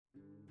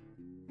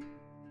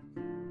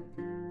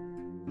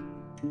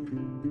Hit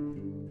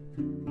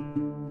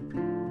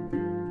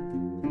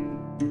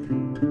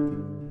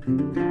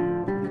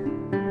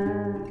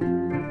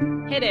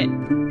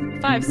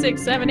it. 5,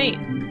 6, 7, 8.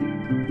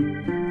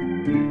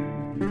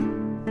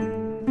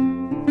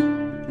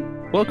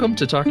 Welcome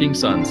to Talking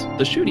Sons,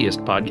 the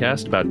shootiest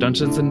podcast about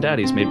Dungeons and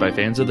Daddies made by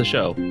fans of the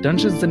show.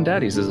 Dungeons and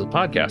Daddies is a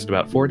podcast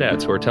about 4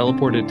 dads who are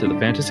teleported to the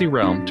fantasy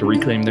realm to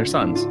reclaim their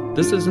sons.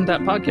 This isn't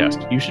that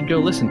podcast. You should go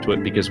listen to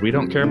it because we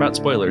don't care about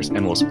spoilers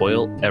and will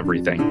spoil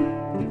everything.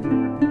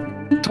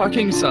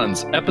 Talking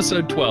Sons,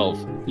 episode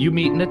 12. You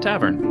meet in a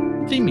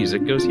tavern. Theme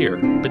music goes here.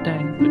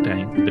 Ba-dang,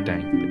 ba-dang,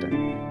 ba-dang,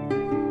 ba-dang.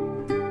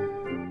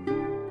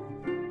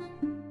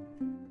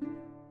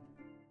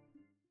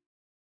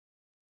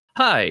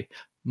 Hi.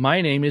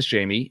 My name is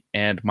Jamie,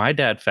 and my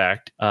dad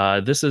fact,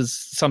 this is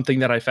something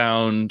that I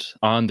found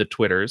on the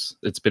Twitters.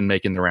 It's been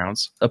making the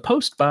rounds. A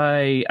post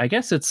by, I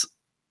guess it's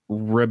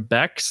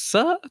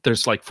Rebecca.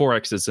 There's like 4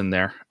 X's in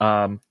there.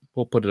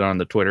 We'll put it on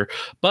the Twitter.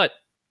 But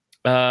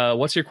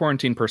what's your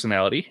quarantine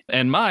personality?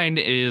 And mine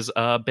is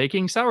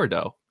baking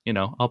sourdough. You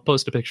know, I'll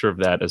post a picture of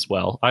that as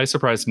well. I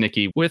surprised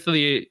Nikki with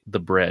the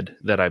bread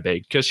that I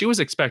baked because she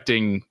was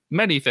expecting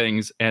many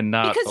things and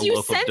not because a you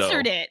loaf of dough.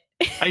 censored it.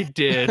 I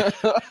did.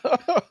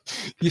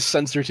 You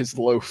censored his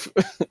loaf.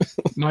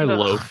 My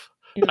loaf.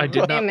 I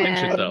did not pinch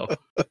it, though.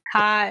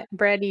 Hot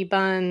bready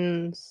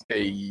buns.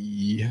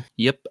 Hey.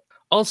 Yep.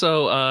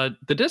 Also,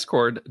 the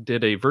Discord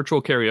did a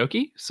virtual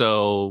karaoke,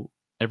 so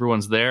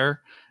everyone's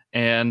there.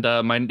 And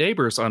my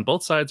neighbors on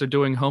both sides are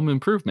doing home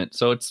improvement.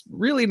 So it's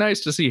really nice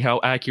to see how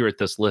accurate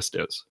this list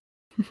is.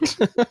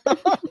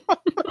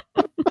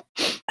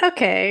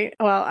 Okay,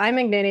 well, I'm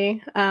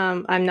Ignity.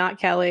 I'm not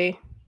Kelly.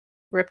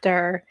 Rip to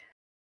her.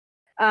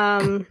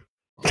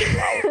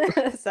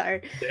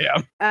 Sorry.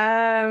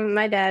 Damn.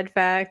 My dad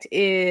fact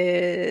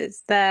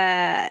is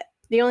that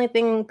the only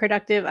thing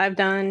productive I've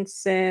done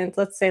since,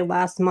 let's say,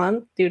 last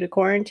month due to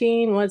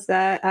quarantine was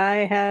that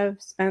I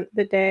have spent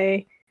the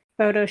day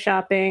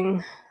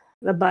photoshopping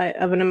the butt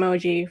of an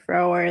emoji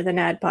for the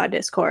NADPOD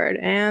Discord.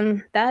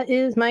 And that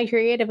is my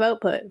creative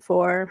output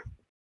for,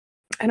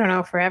 I don't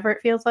know, forever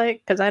it feels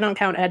like, because I don't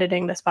count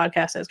editing this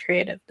podcast as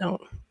creative.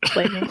 Don't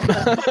blame me.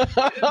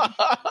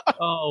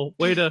 Oh,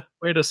 way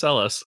to sell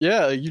us.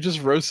 Yeah, you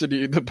just roasted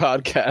the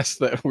podcast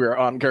that we're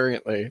on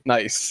currently.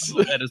 Nice.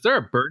 And is there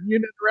a burn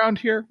unit around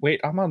here? Wait,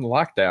 I'm on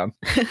lockdown.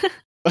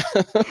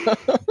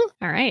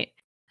 All right.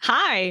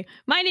 Hi,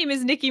 my name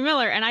is Nikki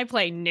Miller, and I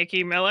play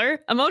Nikki Miller,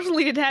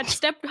 emotionally detached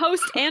step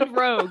host and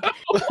rogue.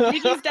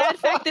 Nikki's dad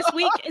fact this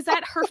week is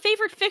that her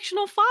favorite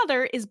fictional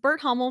father is Bert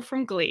Hummel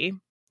from Glee.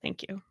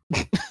 Thank you.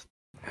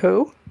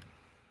 Who?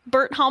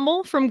 Bert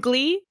Hummel from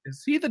Glee.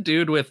 Is he the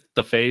dude with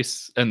the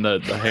face and the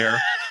hair?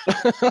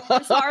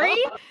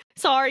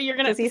 Sorry, you're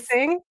gonna. Does he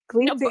sing?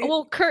 Glee No,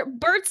 well,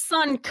 Bert's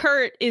son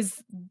Kurt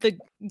is the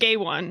gay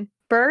one.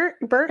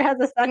 Bert has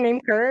a son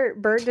named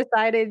Kurt. Bert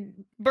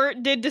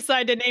did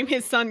decide to name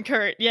his son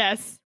Kurt.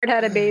 Yes. Bert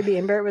had a baby,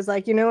 and Bert was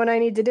like, "You know what I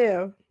need to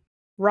do?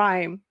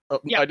 Rhyme." Oh,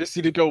 Yep. I just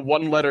need to go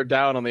 1 letter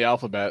down on the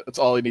alphabet. That's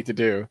all I need to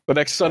do. The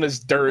next son is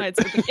Dirt. It's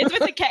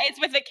with a K. It's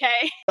with a K.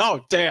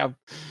 Oh, damn.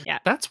 Yeah.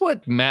 That's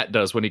what Matt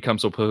does when he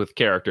comes up with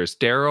characters.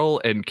 Daryl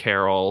and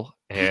Carol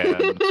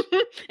and...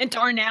 and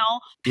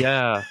Darnell.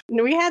 Yeah.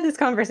 We had this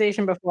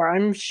conversation before.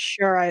 I'm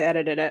sure I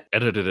edited it.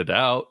 Edited it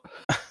out.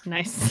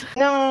 Nice.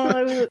 No,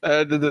 it was...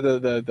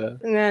 Nah.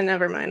 Nah,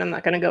 never mind. I'm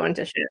not going to go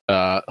into shit.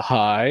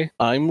 Hi,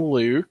 I'm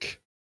Luke.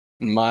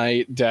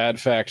 My dad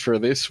fact for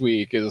this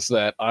week is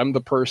that I'm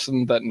the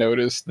person that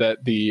noticed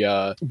that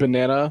the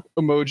banana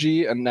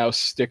emoji and now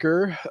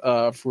sticker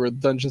for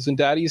Dungeons and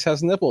Daddies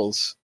has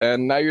nipples.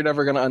 And now you're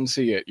never going to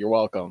unsee it. You're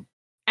welcome.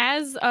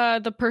 As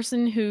the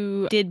person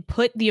who did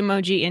put the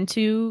emoji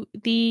into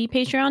the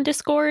Patreon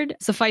Discord,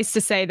 suffice to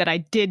say that I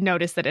did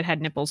notice that it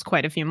had nipples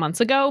quite a few months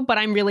ago, but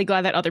I'm really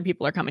glad that other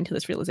people are coming to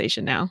this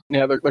realization now.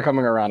 Yeah, they're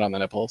coming around on the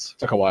nipples.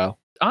 Took a while.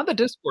 On the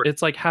Discord,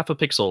 it's like half a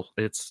pixel.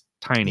 It's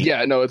tiny.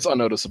 Yeah, no, it's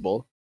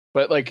unnoticeable.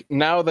 But like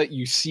now that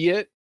you see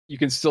it, you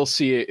can still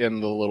see it in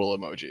the little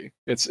emoji.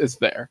 It's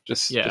there.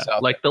 Just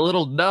out like the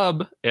little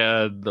nub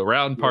and the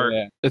round part.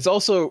 Yeah. It's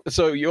also,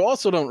 so you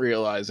also don't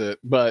realize it,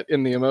 but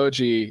in the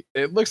emoji,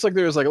 it looks like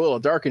there's like a little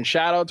darkened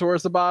shadow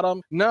towards the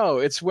bottom. No,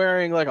 it's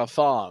wearing like a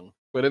thong.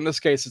 But in this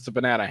case, it's a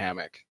banana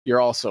hammock.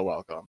 You're also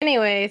welcome.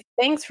 Anyway,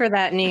 thanks for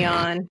that,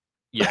 Neon.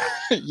 Yeah.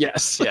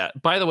 Yes. Yeah.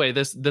 By the way,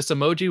 this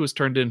emoji was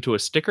turned into a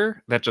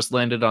sticker that just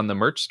landed on the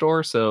merch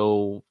store.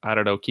 So I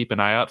don't know. Keep an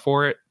eye out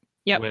for it.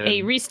 Yep,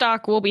 a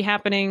restock will be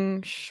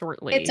happening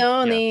shortly. It's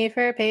only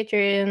for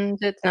patrons.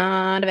 It's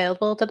not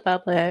available to the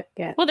public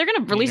yet. Well, they're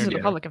going to release it to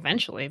the public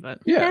eventually, but...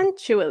 Yeah.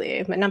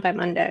 Eventually, but not by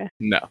Monday.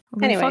 No.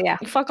 Anyway,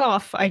 Fuck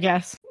off, I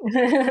guess.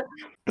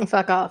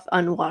 Fuck off,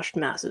 unwashed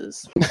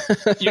masses.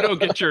 You don't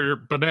get your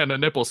banana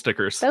nipple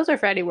stickers. Those are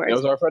Freddy words.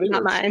 Those are Freddy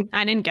not words. mine.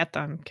 I didn't get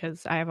them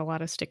because I have a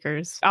lot of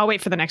stickers. I'll wait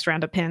for the next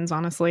round of pins,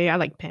 honestly. I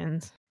like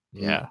pins.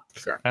 Yeah,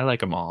 Fair. I like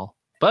them all.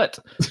 But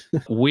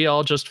we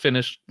all just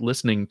finished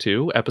listening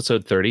to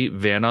episode 30,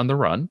 Van on the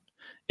Run.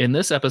 In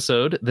this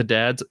episode, the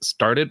dads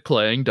started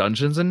playing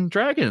Dungeons and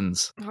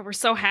Dragons. Oh, we're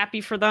so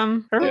happy for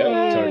them.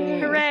 totally.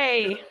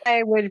 Hooray.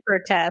 I would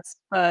protest,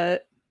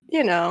 but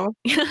you know.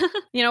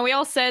 We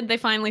all said they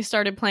finally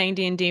started playing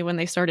D&D when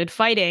they started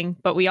fighting,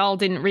 but we all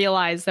didn't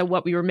realize that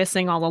what we were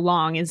missing all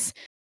along is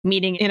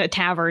meeting in a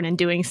tavern and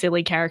doing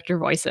silly character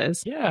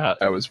voices. Yeah.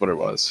 That was what it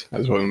was. That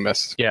was what we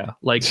missed. Yeah,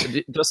 like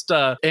just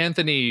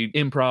Anthony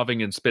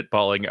improving and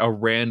spitballing a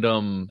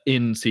random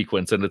in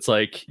sequence, and it's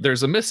like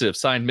there's a missive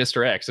signed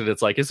Mr. X, and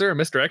it's like, is there a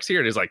Mr. X here?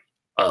 And he's like,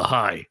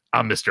 hi,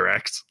 I'm Mr.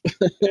 X.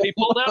 And he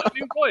pulled out a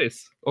new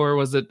voice, or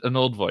was it an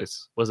old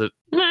voice? Was it?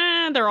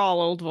 They're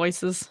all old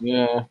voices.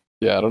 Yeah.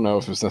 Yeah, I don't know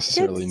if it was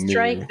necessarily Did new.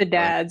 strike the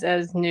dads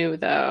as new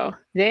though.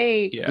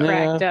 They Yeah.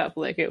 cracked up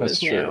like it was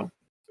That's new. true.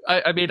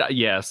 I mean,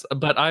 yes,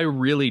 but I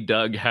really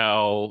dug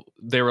how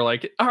they were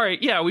like, all right,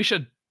 yeah, we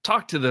should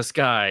talk to this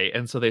guy.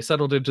 And so they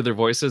settled into their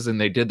voices and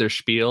they did their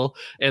spiel.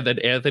 And then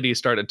Anthony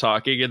started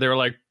talking and they were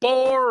like,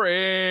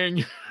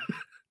 boring.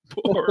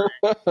 Boring.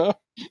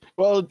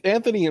 Well,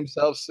 Anthony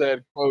himself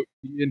said, quote,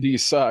 D&D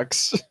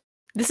sucks.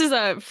 This is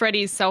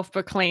Freddie's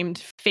self-proclaimed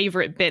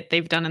favorite bit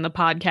they've done in the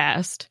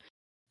podcast.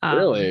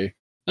 Really?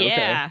 Okay.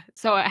 Yeah.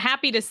 So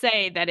happy to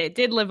say that it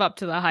did live up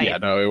to the hype. Yeah,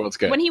 no, it was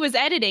good. When he was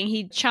editing,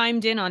 he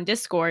chimed in on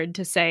Discord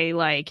to say,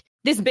 like,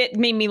 this bit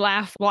made me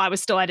laugh while I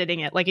was still editing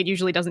it. Like, it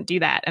usually doesn't do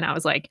that. And I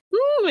was like,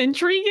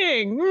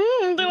 intriguing.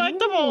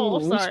 Delectable.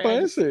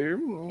 Sorry. Spicy.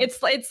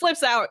 It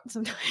slips out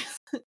sometimes.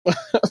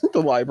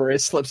 The library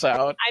slips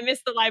out. I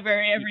miss the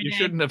library every day. You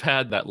shouldn't have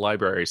had that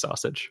library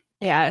sausage.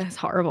 Yeah, it's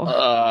horrible.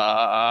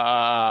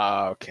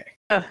 Okay.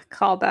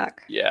 Callback.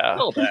 Yeah.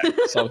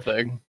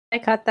 Something. I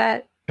cut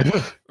that.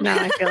 No,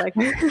 I feel like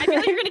I feel like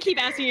you're going to keep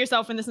asking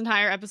yourself in this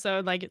entire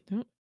episode, like,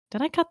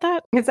 did I cut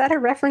that? is that a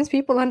reference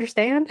people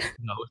understand?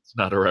 No, it's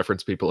not a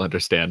reference people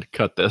understand.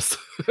 Cut this.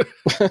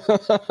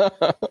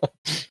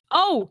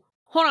 Oh,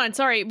 hold on.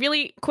 Sorry.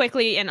 Really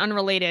quickly and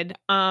unrelated.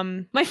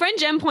 My friend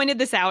Jem pointed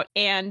this out,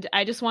 and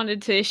I just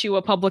wanted to issue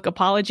a public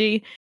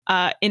apology.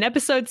 In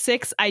episode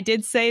 6, I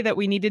did say that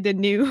we needed a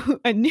new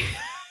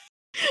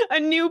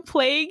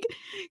plague,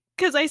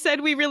 because I said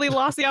we really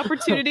lost the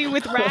opportunity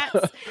with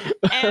rats,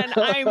 and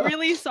I'm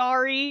really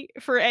sorry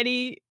for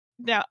anything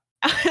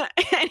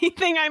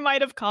I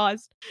might have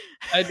caused.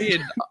 I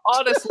mean,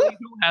 honestly,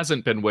 who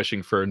hasn't been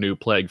wishing for a new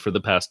plague for the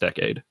past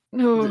decade?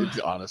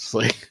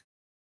 Honestly.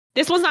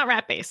 This was not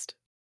rat based,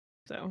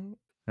 so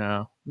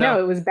No. No,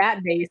 it was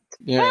bat based.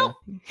 Yeah.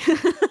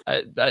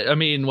 I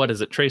mean, what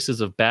is it? Traces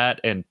of bat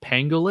and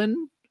pangolin?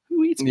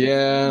 Who eats pangolin?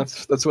 Yeah,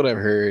 that's what I've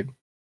heard.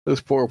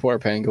 Those poor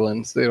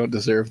pangolins. They don't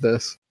deserve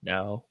this.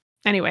 No.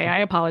 Anyway, I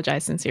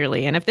apologize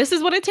sincerely, and if this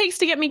is what it takes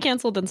to get me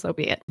canceled, then so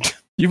be it.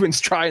 You've been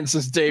trying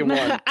since day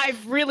one.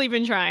 I've really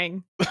been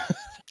trying.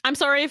 I'm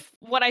sorry if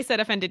what I said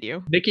offended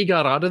you. Nikki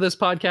got onto this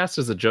podcast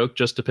as a joke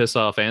just to piss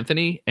off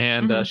Anthony,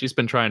 and she's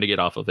been trying to get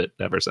off of it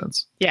ever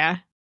since. Yeah.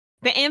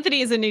 The Anthony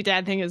is a new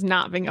dad thing has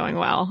not been going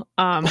well.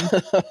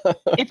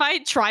 If I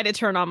try to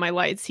turn on my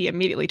lights, he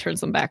immediately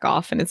turns them back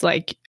off. And it's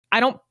like,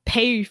 I don't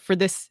pay for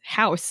this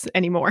house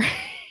anymore.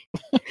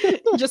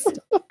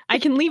 I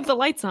can leave the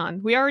lights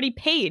on. We already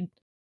paid.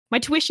 My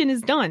tuition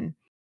is done.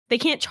 They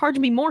can't charge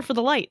me more for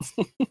the lights.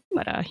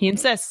 But he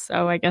insists.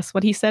 So I guess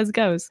what he says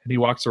goes. And he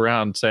walks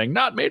around saying,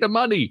 not made of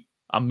money.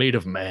 I'm made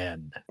of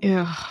man.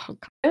 Ugh.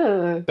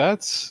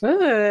 That's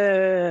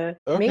Ugh.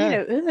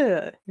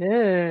 okay.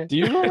 Do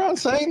you go around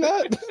saying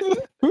that?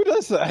 Who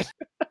does that?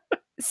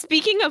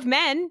 Speaking of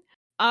men,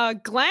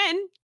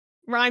 Glenn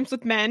rhymes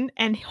with men,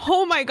 and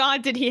oh my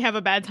god, did he have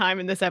a bad time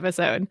in this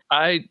episode?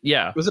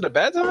 Was it a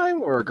bad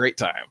time or a great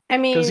time? I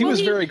mean, Because he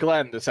was very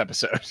Glenn this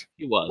episode.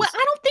 He was. Well,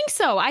 I don't think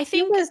so. I he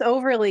think was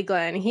overly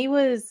Glenn. He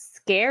was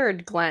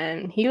scared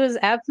Glenn. He was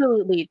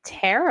absolutely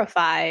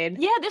terrified.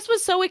 yeah, this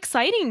was so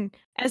exciting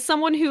as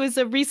someone who is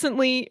a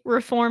recently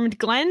reformed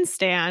Glenn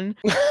stan.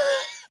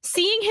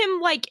 Seeing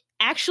him like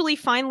actually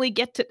finally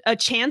get a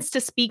chance to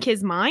speak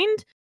his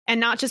mind and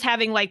not just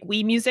having like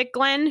Wii Music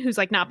Glenn who's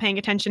like not paying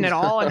attention at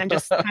all and then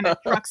just kind of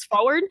trucks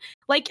forward.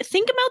 Like,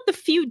 think about the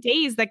few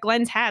days that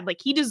Glenn's had. Like,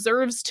 he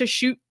deserves to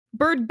shoot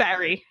Big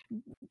Barry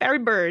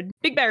Bird.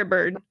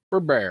 We're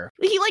bear.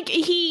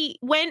 He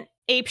went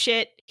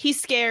apeshit. He's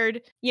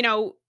scared. You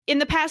know, in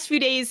the past few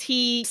days,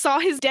 he saw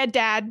his dead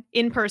dad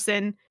in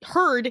person,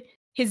 heard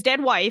his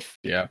dead wife,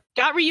 Yeah.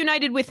 got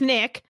reunited with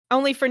Nick,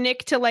 only for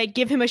Nick to like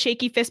give him a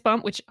shaky fist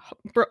bump, which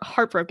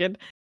heartbroken.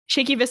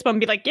 Shaky fist bump and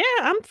be like, yeah,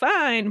 I'm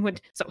fine.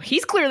 So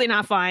he's clearly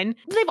not fine.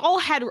 They've all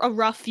had a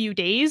rough few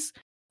days,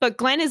 but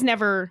Glenn has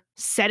never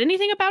said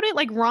anything about it.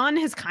 Like, Ron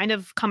has kind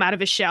of come out of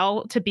his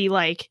shell to be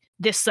like,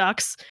 this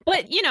sucks.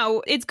 But, you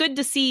know, it's good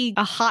to see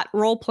a hot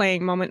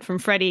role-playing moment from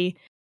Freddie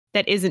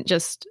that isn't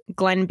just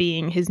Glenn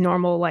being his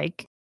normal,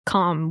 like,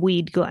 calm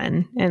weed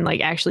Glenn and like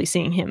actually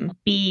seeing him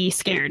be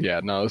scared. Yeah,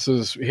 no, this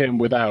is him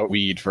without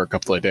weed for a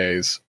couple of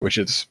days, which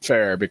is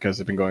fair because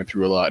they've been going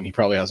through a lot and he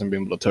probably hasn't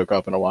been able to toke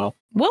up in a while.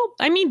 Well,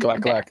 I mean,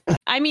 Clack.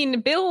 I mean,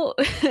 Bill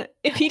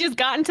if he just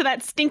got into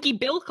that stinky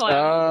Bill cloud.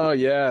 Oh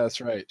yeah, that's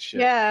right.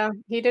 Shit. Yeah,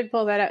 he did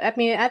pull that out. I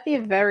mean, at the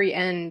very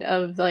end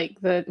of like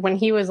when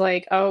he was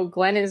like, "Oh,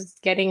 Glenn is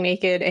getting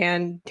naked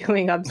and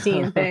doing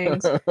obscene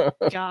things,"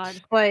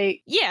 God.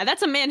 like, Yeah,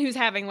 that's a man who's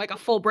having like a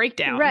full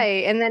breakdown.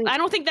 right? And then I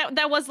don't think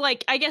that was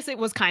like, I guess it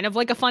was kind of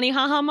like a funny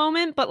haha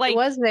moment, but like, it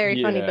was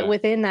very funny. Yeah. But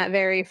within that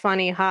very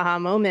funny haha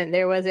moment,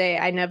 there was a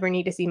 "I never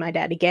need to see my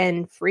dad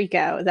again" freak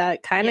out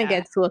that kind of Yeah.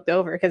 gets looked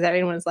over because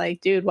everyone's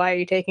like, "Dude, why are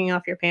you taking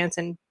off your pants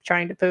and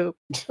trying to poop?"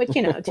 Which,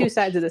 you know, two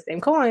sides of the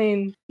same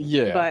coin.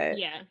 Yeah. But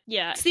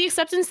yeah. It's the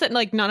acceptance that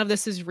like none of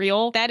this is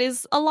real. That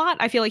is a lot.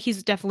 I feel like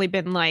he's definitely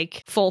been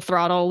like full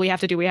throttle. We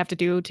have to do what we have to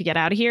do to get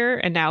out of here.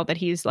 And now that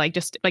he's like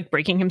just like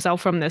breaking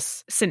himself from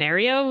this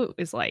scenario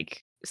is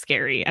like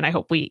scary. And I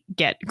hope we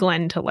get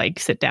Glenn to like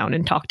sit down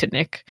and talk to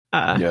Nick.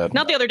 Yeah.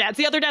 Not the other dads.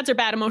 The other dads are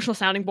bad emotional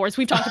sounding boards.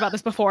 We've talked about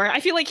this before. I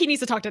feel like he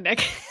needs to talk to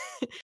Nick.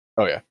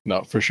 Oh yeah,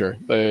 no, for sure.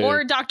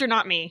 Or Dr.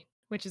 Not Me,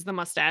 which is the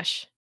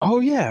mustache. Oh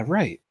yeah,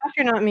 right.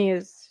 Dr. Not Me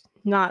is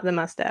not the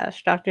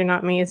mustache. Dr.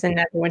 Not Me is in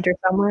Neverwinter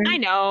somewhere. I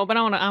know, but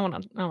I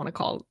want to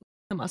call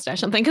the mustache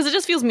something because it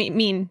just feels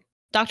mean.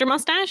 Dr.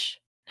 Mustache?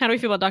 How do we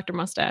feel about Dr.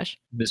 Mustache?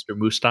 Mr.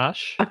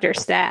 Mustache. Dr.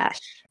 Stash.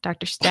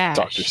 Dr. Stash.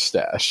 Dr.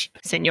 Stash.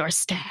 Senor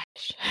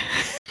Stash.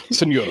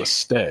 Senora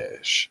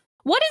Stash.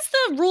 What is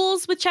the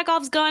rules with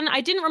Chekhov's gun?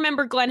 I didn't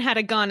remember Glenn had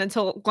a gun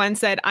until Glenn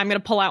said, I'm going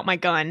to pull out my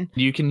gun.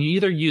 You can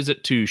either use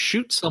it to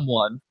shoot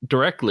someone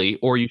directly,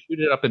 or you shoot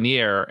it up in the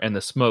air and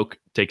the smoke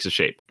takes a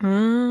shape.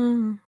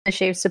 Mm. The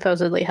shape's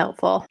supposedly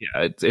helpful.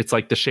 Yeah, it's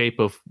like the shape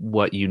of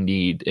what you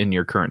need in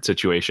your current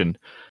situation.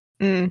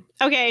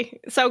 Okay,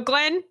 so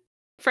Glenn,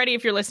 Freddie,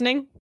 if you're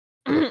listening,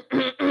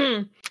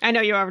 I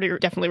know you already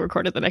definitely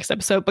recorded the next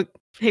episode, but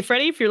hey,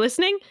 Freddie, if you're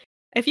listening,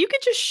 if you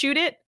could just shoot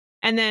it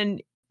and then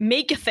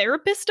make a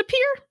therapist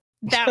appear,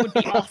 that would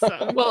be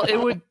awesome. Well,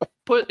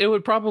 it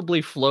would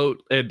probably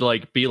float and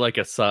like be like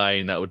a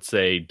sign that would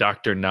say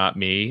 "Dr. Not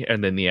Me"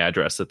 and then the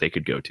address that they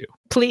could go to.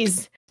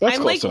 Please. That's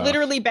I'm close like enough.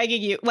 literally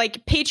begging you,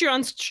 like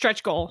Patreon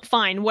stretch goal,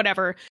 fine,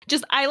 whatever.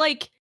 Just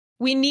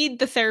we need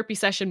the therapy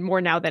session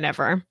more now than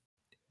ever.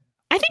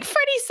 I think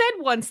Freddie said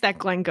once that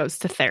Glenn goes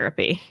to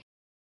therapy.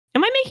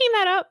 Am I making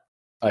that up?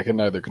 I can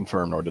neither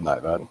confirm nor deny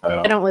that.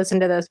 I don't listen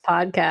to those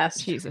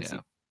podcasts. Jesus.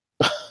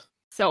 Yeah.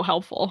 So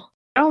helpful.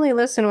 I only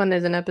listen when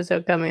there's an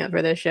episode coming up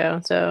for this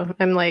show. So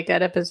I'm like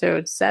at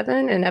episode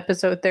 7 and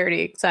episode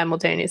 30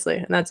 simultaneously.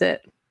 And that's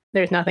it.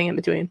 There's nothing in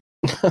between.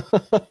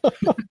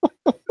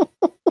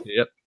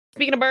 Yep.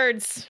 Speaking of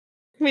birds,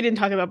 we didn't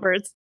talk about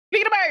birds.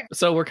 Speaking of birds.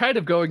 So we're kind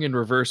of going in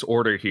reverse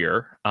order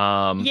here.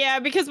 Yeah,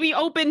 because we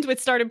opened with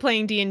started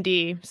playing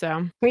D&D,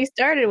 so. We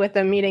started with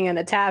a meeting in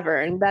a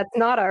tavern. That's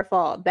not our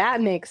fault.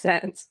 That makes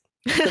sense.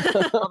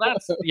 Well,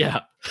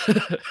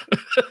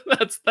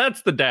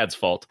 that's the dad's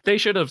fault. They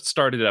should have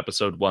started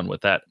episode 1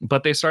 with that,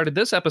 but they started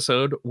this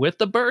episode with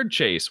the bird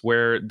chase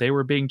where they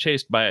were being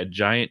chased by a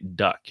giant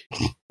duck.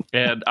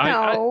 And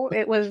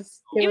it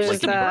was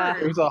just a bird.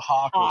 It was a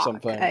hawk or hawk,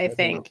 something. I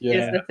think is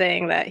Yeah. the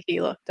thing that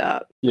he looked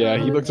up. Yeah,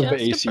 he looked up the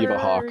Just AC of a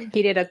hawk. bird.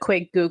 He did a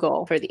quick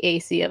Google for the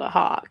AC of a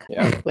hawk,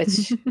 Yeah.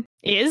 which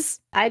Is?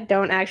 I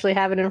don't actually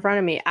have it in front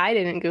of me. I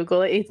didn't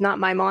Google it. It's not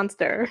my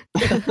monster.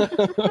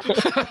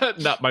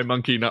 not my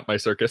monkey, not my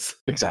circus.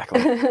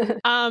 Exactly.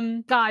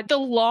 God, the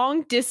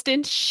long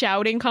distance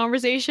shouting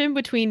conversation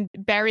between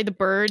Barry the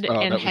bird Oh,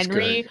 and that was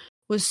Henry good.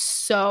 was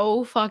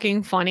so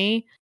fucking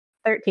funny.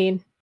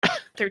 13.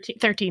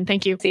 13,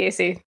 thank you.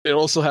 CAC. It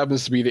also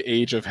happens to be the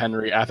age of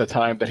Henry at the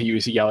time that he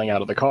was yelling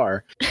out of the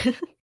car.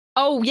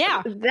 Oh,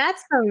 yeah.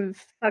 That's some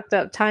fucked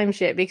up time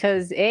shit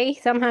because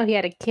somehow he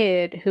had a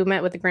kid who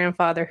met with the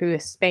grandfather who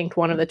spanked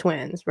one of the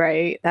twins,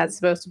 right? That's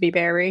supposed to be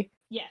Barry,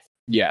 Yes.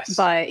 Yes.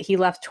 but he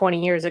left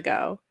 20 years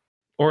ago.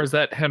 Or is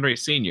that Henry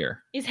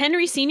Sr.? Is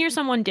Henry Sr.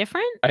 someone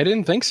different? I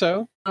didn't think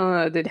so.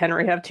 Did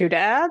Henry have 2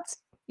 dads?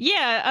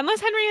 Yeah,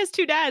 unless Henry has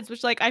 2 dads,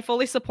 which, like, I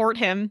fully support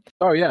him.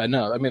 Oh yeah,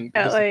 no. I mean,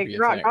 this Like, could be a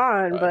rock thing,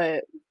 on,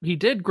 but He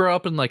did grow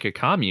up in like a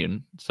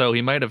commune, so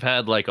he might have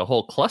had like a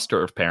whole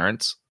cluster of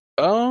parents.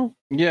 Oh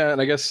yeah, and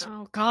I guess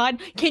Oh,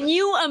 God. Can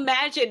you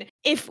imagine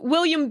if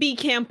William B.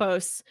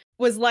 Campos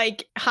was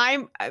like, hi,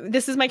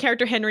 this is my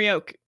character, Henry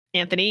Oak,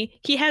 Anthony.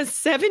 He has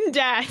 7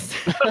 dads.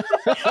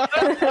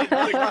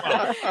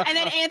 And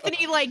then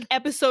Anthony, like,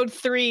 episode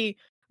 3,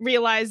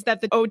 realized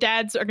that the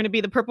dads are going to be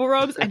the purple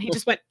robes, and he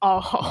just went,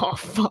 oh,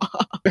 fuck.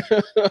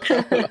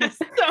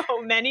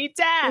 So many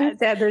dads.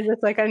 instead there's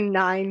just like a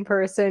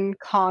 9-person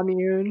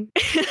commune.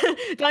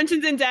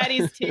 Dungeons and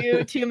Daddies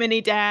too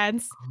many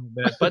dads.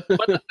 But the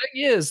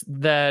thing is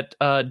that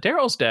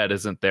Daryl's dad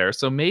isn't there,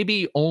 so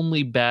maybe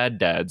only bad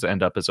dads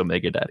end up as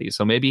Omega Daddy.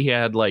 So maybe he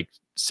had like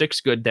 6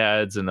 good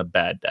dads and a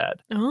bad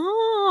dad.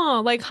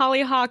 Oh, like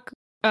Hollyhock.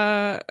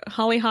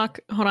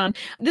 Hold on.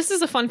 This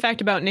is a fun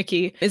fact about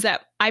Nikki, is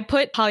that I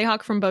put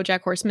Hollyhock from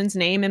BoJack Horseman's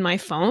name in my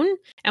phone,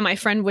 and my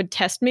friend would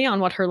test me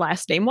on what her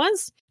last name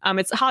was.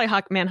 It's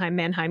Hollyhock,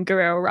 Mannheim,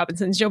 Guerrero,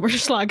 Robinson, Gilbert,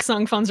 Schlag,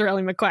 Sung,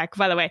 Fonzarelli, McQuack.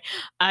 By the way,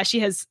 she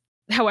has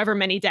however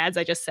many dads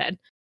I just said.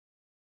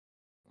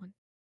 1,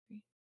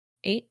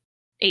 3,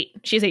 8.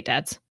 She has 8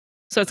 dads.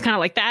 So it's kind of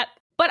like that.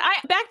 But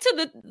back to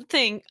the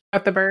thing.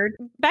 About the bird.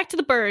 Back to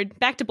the bird.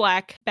 Back to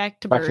black.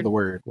 Back to Back bird. to the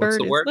word. What's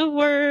Bird the is word? the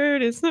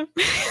word. Is the.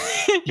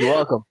 You're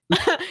welcome.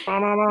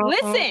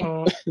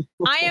 Listen,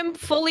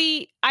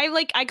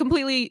 I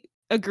completely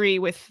agree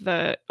with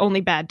the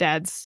only bad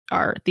dads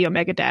are the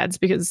Omega dads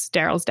because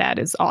Daryl's dad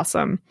is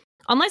awesome.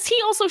 Unless he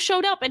also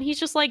showed up and he's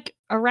just like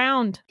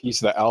around. He's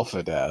the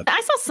alpha dad.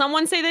 I saw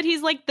someone say that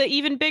he's like the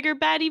even bigger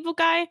bad evil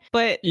guy,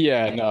 but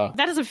Yeah, no.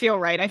 that doesn't feel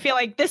right. I feel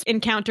like this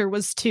encounter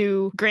was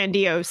too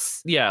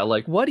grandiose. Yeah,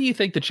 like what do you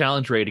think the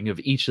challenge rating of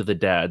each of the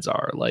dads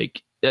are?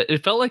 Like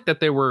it felt like that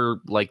they were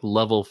like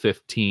level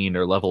 15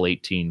 or level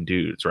 18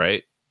 dudes,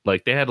 right?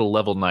 Like they had a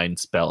level 9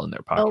 spell in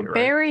their pocket, Well, right?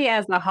 Barry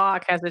as the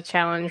hawk has a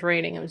challenge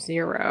rating of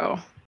 0.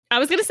 I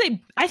was gonna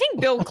say, I think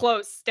Bill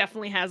Close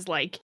definitely has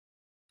like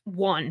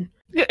 1.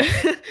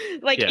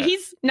 Like Yeah.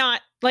 he's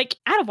not like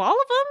out of all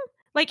of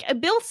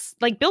them.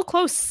 Bill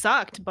Close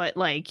sucked, but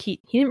like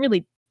he didn't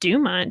really do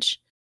much.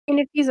 And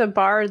if he's a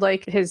bard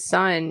like his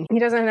son, he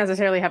doesn't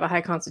necessarily have a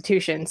high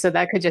constitution, so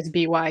that could just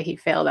be why he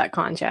failed that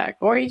con check.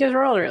 Or he just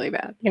rolled really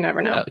bad. You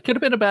never know. Yeah, it could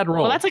have been a bad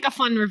roll. Well, that's like a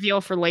fun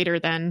reveal for later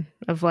then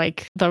of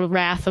like the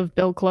wrath of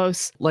Bill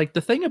Close. Like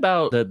the thing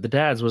about the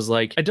dads was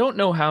like, I don't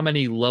know how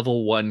many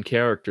level 1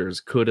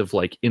 characters could have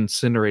like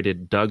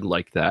incinerated Doug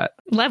like that.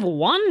 Level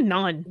 1?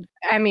 None.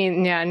 I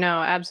mean, yeah, no,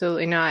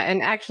 absolutely not.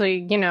 And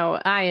actually,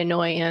 I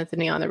annoy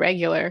Anthony on the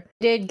regular.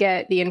 Did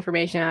get the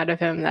information out of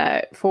him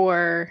that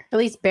for at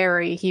least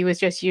Barry, he was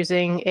just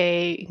using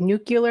a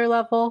nuclear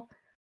level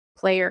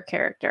player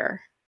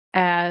character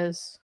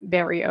as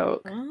Barry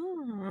Oak,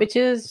 which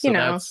is, So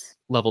that's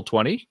level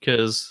 20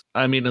 because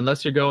I mean,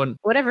 unless you're going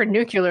whatever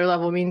nuclear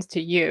level means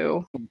to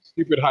you.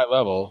 Stupid high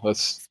level.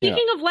 That's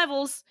Speaking of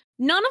levels,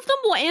 none of them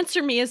will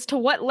answer me as to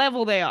what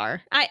level they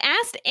are. I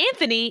asked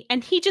Anthony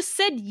and he just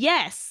said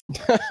yes.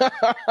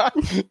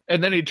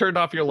 and then he turned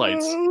off your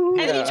lights. And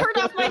then he turned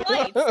off my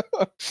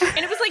lights. And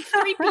it was like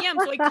 3 p.m.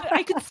 So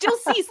I could still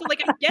see. So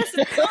like I guess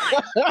it's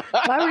fine.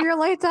 Why were your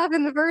lights off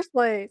in the first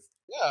place?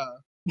 Yeah.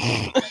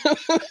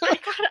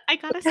 I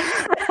gotta see.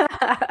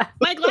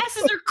 My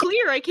glasses are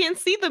clear. I can't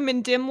see them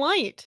in dim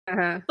light.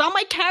 Uh-huh. It's on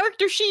my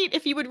character sheet.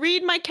 If you would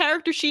read my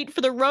character sheet for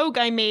the rogue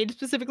I made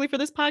specifically for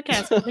this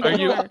podcast. I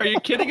think Are you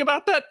kidding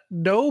about that?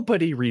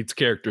 Nobody reads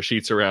character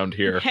sheets around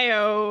here.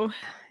 Heyo.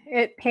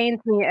 It pains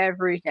me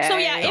every day. So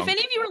yeah, if any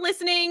of you are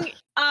listening,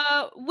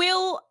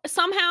 Will,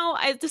 somehow,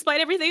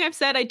 despite everything I've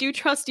said, I do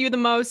trust you the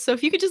most. So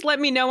if you could just let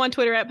me know on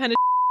Twitter at Pena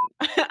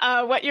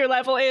what your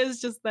level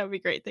is, just that would be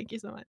great. Thank you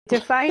so much. To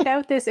find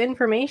out this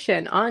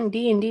information on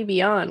D&D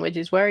Beyond, which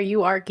is where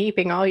you are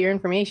keeping all your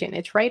information,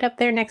 it's right up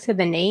there next to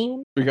the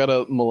name. We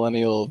gotta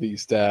millennial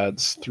these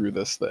dads through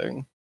this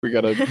thing. We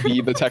gotta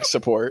be the tech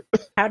support.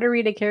 How to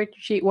read a character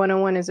sheet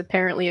 101 is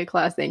apparently a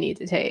class they need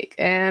to take.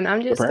 And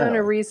I'm just going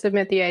to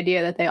resubmit the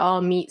idea that they all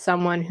meet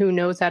someone who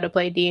knows how to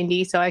play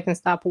D&D so I can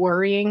stop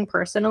worrying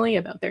personally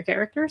about their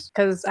characters.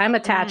 Because I'm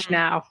attached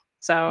now.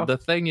 So The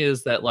thing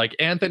is that like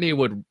Anthony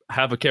would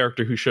have a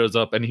character who shows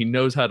up and he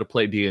knows how to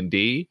play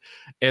D&D,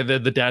 and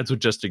then the dads would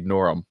just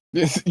ignore him.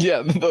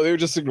 Yeah, they would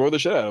just ignore the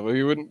shit out of him.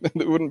 It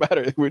wouldn't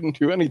matter. It wouldn't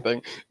do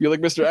anything. You're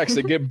like Mr. X,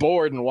 they get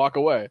bored and walk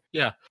away.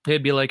 Yeah.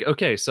 They'd be like,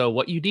 okay, so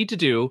what you need to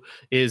do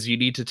is you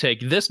need to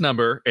take this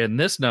number and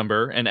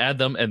add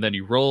them, and then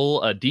you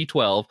roll a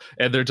D12,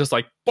 and they're just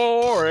like,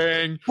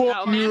 boring.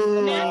 Oh,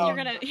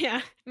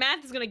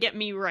 math is gonna get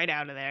me right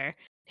out of there.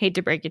 Hate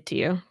to break it to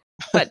you.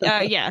 But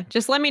yeah,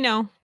 just let me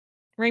know.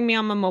 Ring me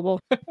on my mobile.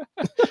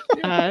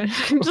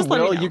 Just let me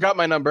know. You got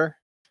my number.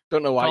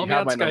 Don't know why Call you me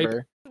have on my Skype.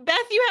 number. Beth,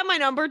 you have my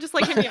number. Just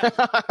like hit me up.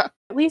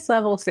 at least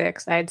level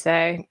 6, I'd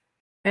say.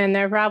 And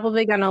they're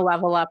probably going to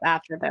level up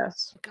after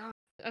this.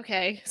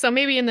 Okay, so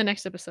maybe in the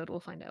next episode we'll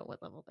find out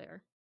what level they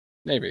are.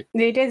 Maybe.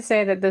 They did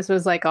say that this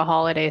was like a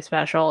holiday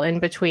special in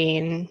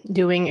between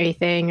doing a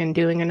thing and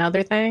doing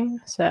another thing.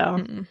 So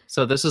Mm-mm.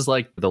 So this is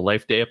like the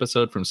Life Day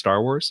episode from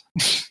Star Wars.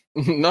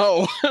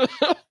 No.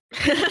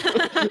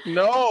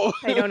 No.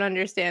 I don't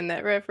understand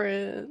that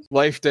reference.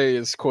 Life Day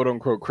is quote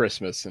unquote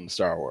Christmas in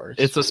Star Wars.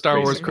 It's a Star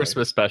Wars basically.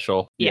 Christmas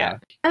special. Yeah.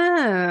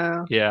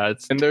 Oh. Yeah,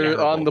 it's And they're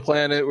terrible. on the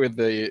planet with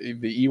the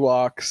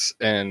Ewoks,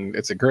 and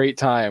it's a great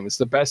time. It's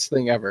the best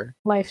thing ever.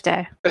 Life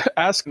Day.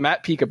 Ask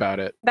Matt Peak about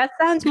it. That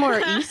sounds more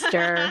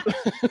Easter.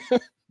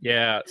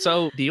 Yeah,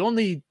 so the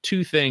only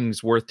two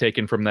things worth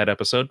taking from that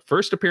episode: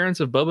 first appearance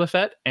of Boba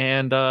Fett,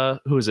 and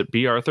who is it?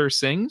 B. Arthur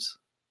sings.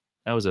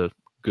 That was a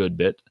good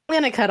bit. I'm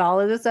going to cut all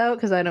of this out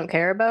because I don't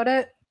care about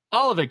it.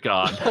 All of it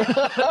gone. And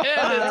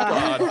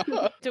it's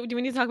gone. Do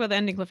we need to talk about the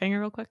ending cliffhanger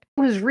real quick?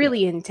 It was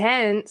really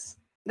intense.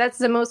 That's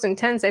the most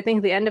intense I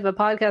think the end of a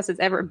podcast has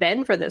ever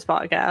been for this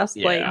podcast.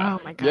 Yeah. Like, Oh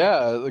my god.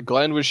 Yeah,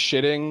 Glenn was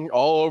shitting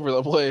all over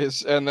the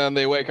place, and then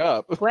they wake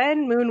up.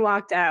 Glenn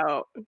moonwalked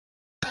out.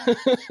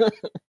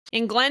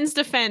 In Glenn's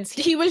defense,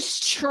 he was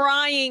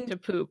trying to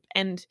poop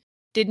and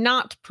did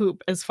not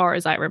poop as far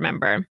as I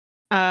remember.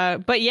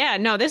 But yeah,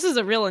 no, this is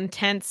a real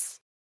intense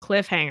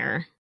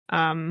cliffhanger.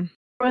 It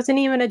wasn't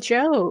even a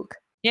joke.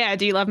 Yeah,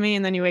 do you love me?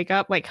 And then you wake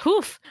up like,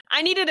 "Hoof!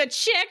 I needed a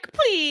chick,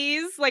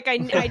 please." Like I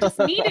just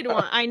needed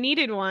one. I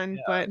needed one,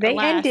 but They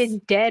alas.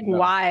 ended Dead No.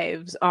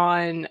 Wives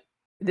on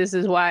 "This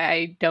is why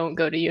I don't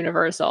go to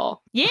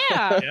Universal." Yeah,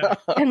 Yeah.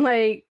 And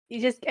like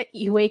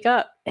you wake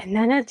up and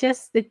then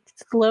the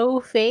slow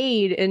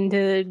fade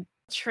into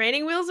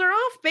training wheels are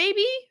off,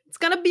 baby. It's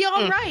gonna be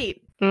all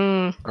right.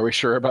 Are we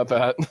sure about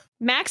that?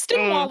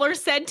 Maxton Waller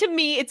said to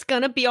me, "It's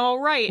gonna be all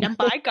right," and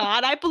by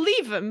God, I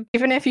believe him.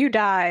 even if you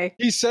die.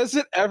 He says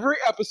it every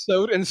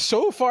episode, and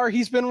so far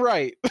he's been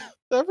right.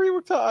 Every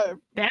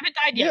time. They haven't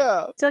died yet.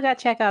 Yeah. Still got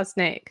Chekhov's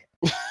snake.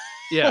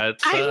 Yeah,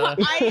 it's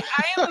I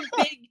am a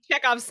big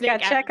Chekhov snake.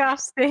 Got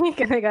Chekhov's snake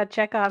and they got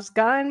Chekhov's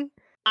gun.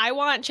 I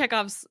want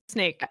Chekhov's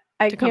snake.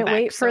 I To come can't back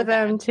wait for so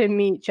them bad. to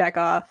meet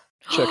Chekhov.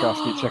 Check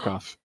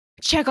off.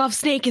 Chekhov's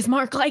snake is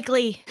Mark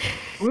Likely.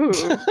 Ooh.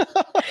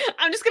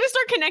 I'm just gonna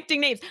start connecting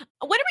names.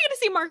 When are we gonna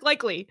see Mark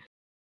Likely?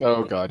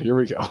 Oh god, here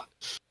we go.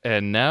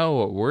 and now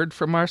a word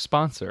from our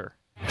sponsor.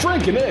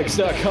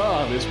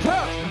 FrankenEggs.com is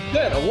proud to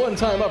present a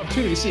one-time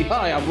opportunity to see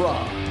Hi, I'm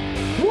Rob.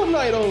 One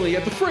night only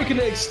at the Franken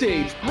Egg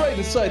stage, right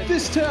inside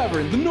this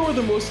tavern, the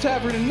northernmost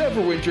tavern in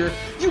Neverwinter,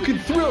 you can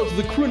thrill to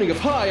the crooning of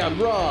Hi, I'm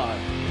Rod.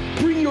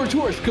 Bring your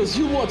torch because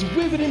you'll want to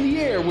wave it in the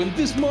air when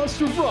this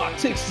monster of rock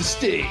takes the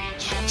stage.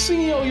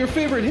 Singing all your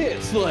favorite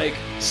hits like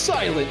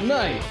Silent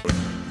Night.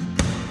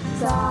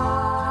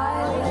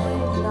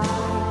 Silent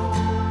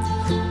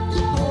night,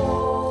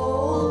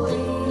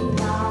 holy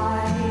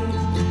night.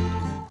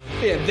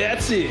 And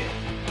that's it.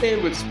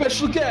 And with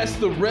special guests,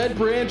 the Red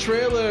Brand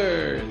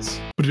Trailers.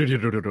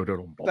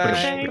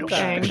 Bang,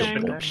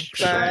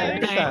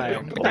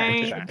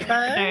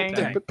 bang,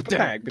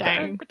 bang,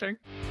 bang.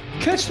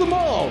 Catch them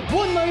all,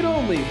 one night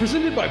only,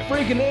 presented by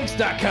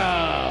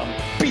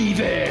FrankenEggs.com. Be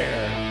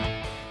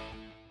there.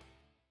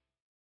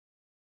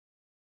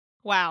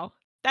 Wow,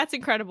 that's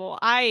incredible.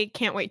 I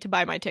can't wait to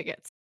buy my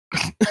tickets.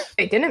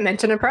 They didn't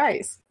mention a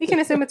price. You can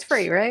assume it's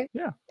free, right?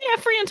 Yeah,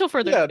 free until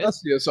further Yeah, notice.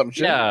 that's the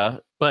assumption. Yeah,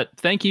 but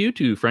thank you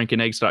to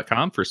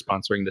frankeneggs.com for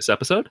sponsoring this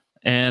episode.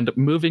 And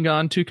moving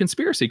on to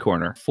Conspiracy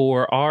Corner.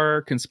 For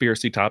our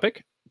conspiracy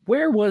topic,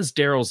 where was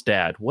Daryl's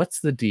dad? What's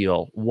the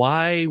deal?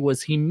 Why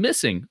was he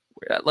missing?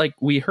 Like,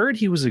 we heard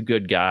he was a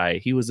good guy.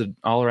 He was an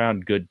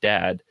all-around good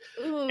dad.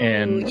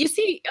 And- you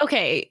see,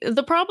 okay,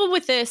 the problem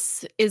with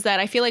this is that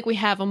I feel like we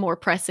have a more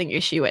pressing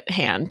issue at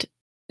hand,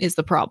 is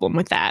the problem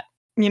with that.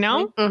 You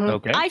know? Mhm.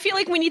 Okay. I feel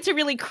like we need to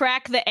really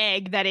crack the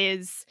egg that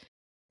is,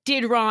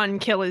 did Ron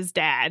kill his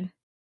dad?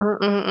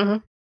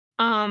 Mhm.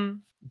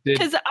 Did-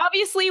 Because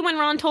obviously when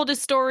Ron told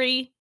his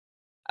story,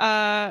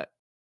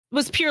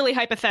 was purely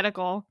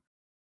hypothetical.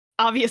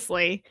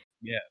 Obviously.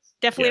 Yes.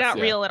 Definitely Yes,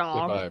 not real at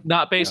all.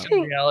 Not based Yeah.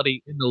 on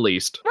reality in the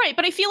least. Right,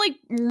 but I feel like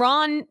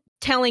Ron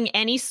telling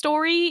any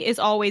story is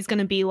always going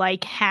to be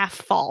like half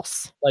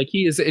false. Like,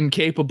 he is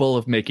incapable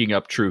of making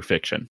up true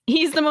fiction.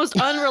 He's the most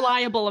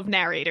unreliable of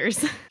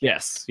narrators.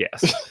 Yes,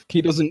 yes.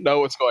 He doesn't know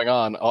what's going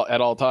on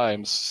at all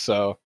times,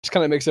 so just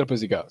kind of makes it up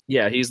as he goes.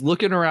 Yeah, he's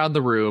looking around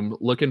the room,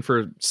 looking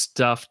for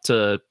stuff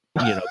to,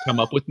 come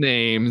up with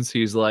names.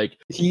 He's like,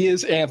 He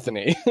is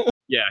Anthony.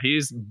 yeah,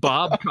 he's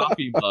Bob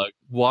Coffee Mug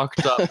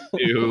walked up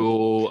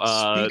to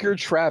Speaker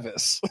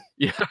Travis.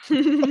 yeah,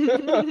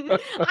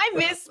 I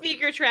miss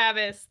Speaker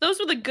Travis. Those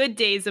were the good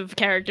days of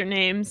character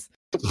names.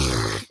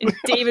 And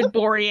David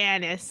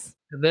Boreanaz.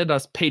 and then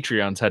us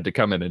Patreons had to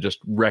come in and just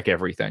wreck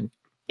everything.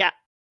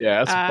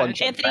 Yeah, that's a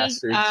bunch of Anthony,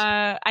 bastards.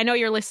 I know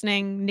you're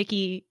listening.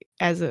 Nikki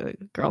as a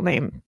girl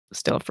name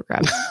still up for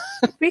grabs.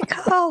 We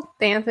called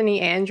Anthony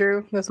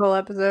Andrew this whole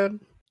episode.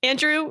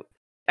 Andrew,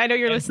 I know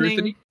you're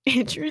listening.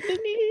 Anthony.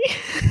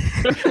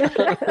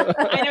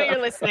 I know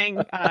you're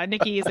listening.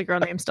 Nikki is a girl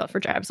name still up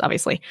for grabs,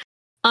 obviously.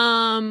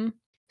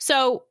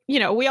 So,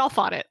 we all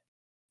thought it.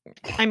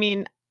 I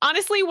mean,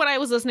 honestly, when I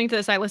was listening to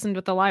this, I listened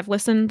with the live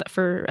listen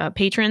for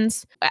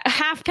patrons,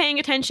 half paying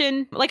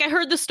attention. Like, I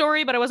heard the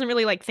story, but I wasn't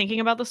really like thinking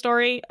about the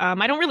story.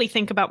 I don't really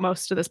think about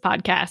most of this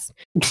podcast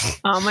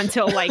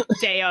until like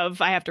day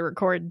of. I have to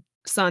record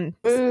Sons.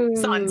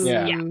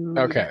 Yeah. Yeah.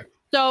 Okay.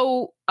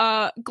 So,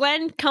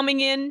 Glenn coming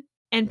in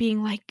and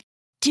being like,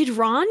 "Did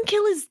Ron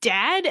kill his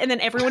dad?" And then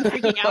everyone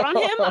freaking out on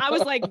him. I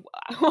was like,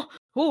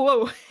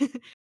 whoa.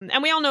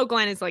 And we all know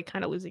Glenn is like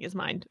kind of losing his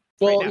mind.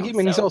 Well, right now,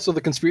 he's so- also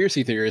the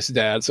conspiracy theorist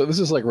dad, so this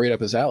is like right up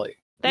his alley.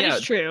 That is Yeah.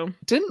 true.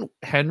 Didn't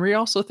Henry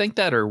also think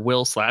that, or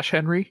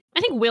Will/Henry?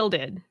 I think Will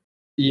did.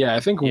 Yeah, I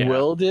think Yeah.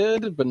 Will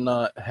did, but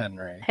not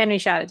Henry. Henry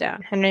shot it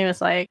down. Henry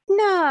was like,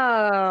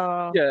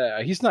 no.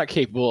 Yeah, he's not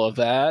capable of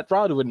that.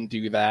 Rod wouldn't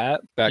do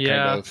that. That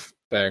Yeah. kind of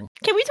thing.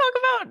 Can we talk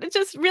about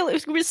just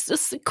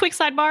a quick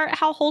sidebar?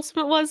 How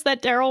wholesome it was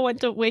that Daryl went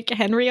to wake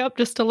Henry up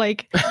just to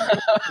like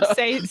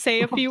say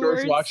a few George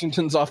words.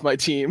 Washington's off my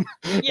team.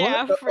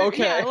 Yeah, What?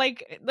 Okay. yeah,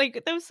 like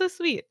that was so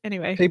sweet.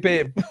 Anyway, Hey,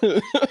 babe.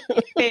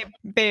 babe,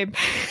 babe,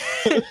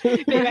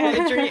 I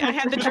had a dream. I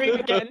had the dream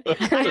again. I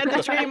had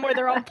the dream where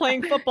they're all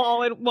playing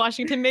football and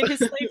Washington made his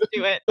slaves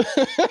do it.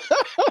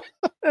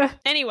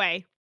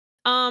 Anyway,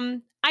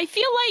 I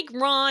feel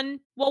like Ron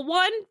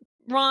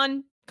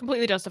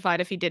completely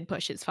justified if he did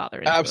push his father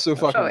into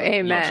Absolutely. Oh,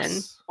 amen.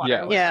 water.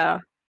 Yeah. Yeah.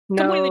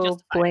 Completely No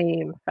justified.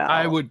 blame fell.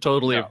 I would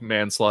totally No. have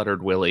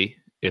manslaughtered Willie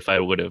if I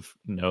would have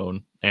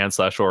known and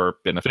 / or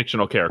been a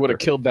fictional character. Would have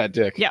killed that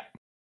dick. Yeah.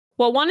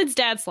 Well, one, it's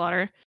dad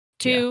slaughter.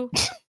 Two,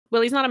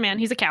 Willie's not a man.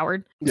 He's a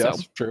coward. Yes,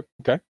 So, true.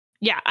 Okay.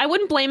 yeah, I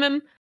wouldn't blame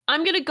him.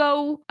 I'm going to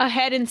go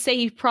ahead and say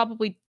he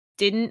probably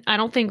didn't. I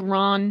don't think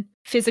Ron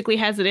physically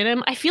has it in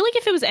him. I feel like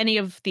if it was any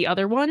of the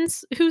other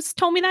ones who's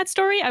told me that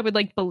story, I would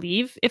like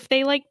believe if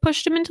they like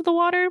pushed him into the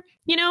water,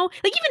 you know?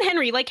 Like even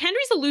Henry, like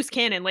Henry's a loose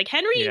cannon. Like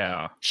Henry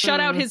Yeah. shut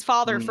out his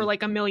father Mm. for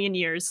like a million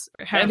years.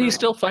 And however he's long.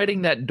 still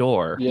fighting that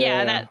door.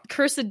 Yeah, that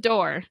cursed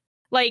door.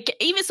 Like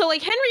even so,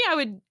 like Henry, I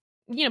would,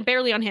 you know,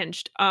 barely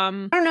unhinged. I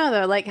don't know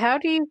though. Like, how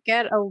do you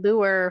get a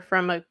lure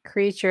from a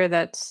creature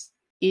that's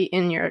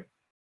eaten your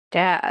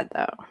dad,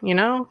 though? You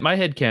know? My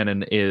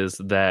headcanon is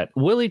that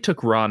Willie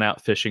took Ron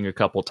out fishing a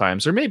couple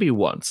times, or maybe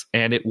once,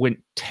 and it went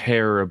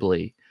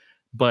terribly.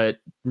 But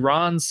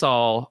Ron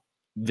saw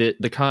the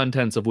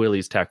contents of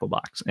Willie's tackle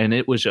box, and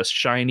it was just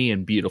shiny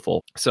and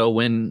beautiful. So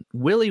when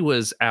Willie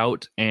was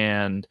out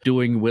and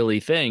doing Willie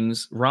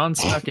things, Ron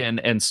snuck in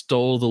and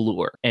stole the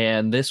lure.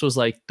 And this was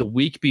like the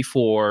week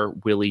before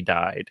Willie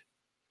died.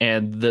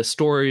 And the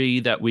story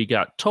that we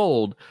got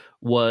told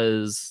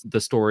was the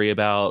story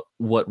about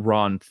what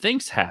Ron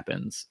thinks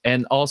happens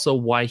and also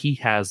why he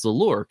has the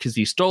lure, because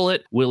he stole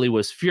it. Willie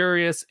was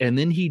furious and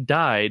then he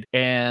died.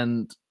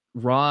 And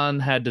Ron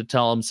had to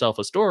tell himself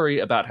a story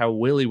about how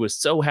Willie was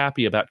so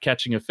happy about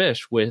catching a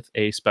fish with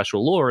a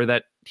special lure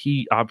that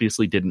he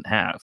obviously didn't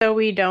have. So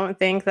we don't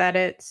think that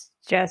it's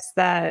just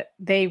that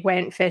they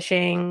went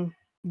fishing.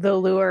 The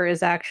lure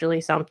is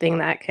actually something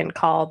that can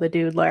call the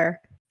doodler.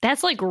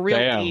 That's like real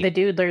Damn. deep. The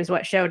doodler is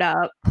what showed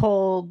up,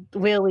 pulled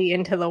Willie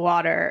into the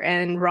water,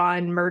 and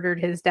Ron murdered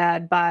his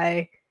dad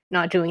by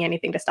not doing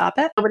anything to stop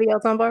it. Nobody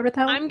else on board with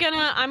that? I'm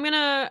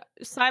gonna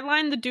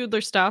sideline the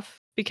doodler stuff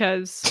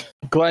because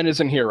Glenn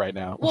isn't here right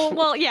now.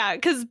 well, yeah,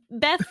 because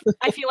Beth,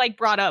 I feel like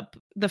brought up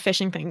the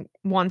fishing thing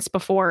once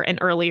before and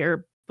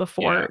earlier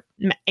before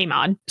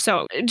Amod.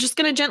 So just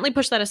gonna gently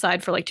push that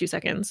aside for like 2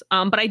 seconds.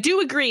 But I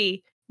do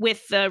agree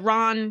with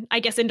Ron,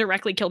 I guess,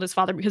 indirectly killed his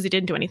father because he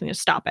didn't do anything to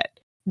stop it.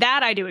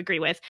 That I do agree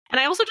with. And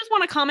I also just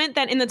want to comment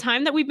that in the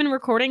time that we've been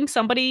recording,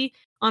 somebody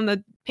on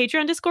the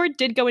Patreon Discord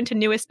did go into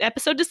newest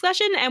episode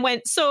discussion and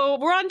went, so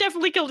Ron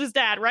definitely killed his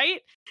dad, right?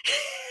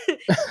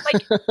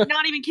 Like,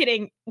 not even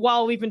kidding,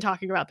 while we've been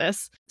talking about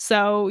this.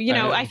 So, you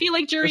know, I feel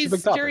like a big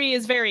topic. jury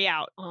is very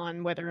out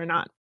on whether or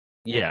not.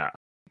 Yeah.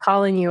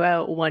 Calling you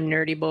out, one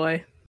nerdy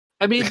boy.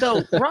 I mean,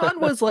 though, Ron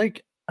was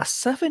like a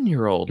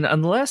 7-year-old.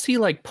 Unless he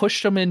like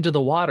pushed him into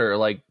the water,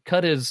 like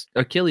cut his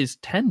Achilles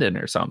tendon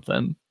or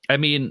something. I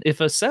mean,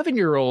 if a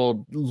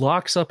 7-year-old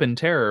locks up in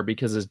terror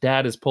because his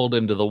dad is pulled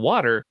into the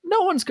water,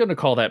 no one's going to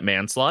call that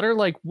manslaughter.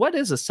 Like, what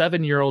is a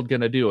 7-year-old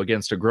going to do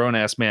against a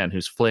grown-ass man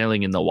who's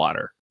flailing in the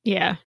water?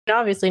 Yeah.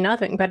 Obviously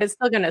nothing, but it's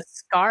still going to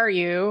scar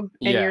you,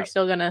 and Yeah. you're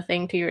still going to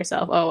think to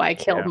yourself, oh, I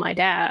killed Yeah. my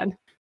dad.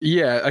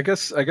 Yeah, I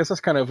guess that's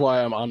kind of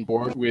why I'm on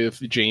board with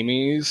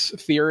Jamie's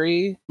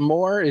theory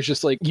more. It's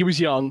just like he was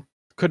young,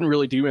 couldn't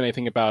really do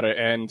anything about it,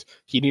 and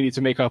he needed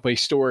to make up a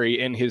story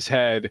in his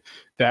head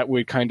that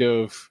would kind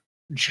of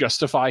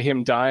justify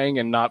him dying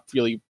and not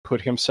really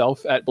put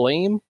himself at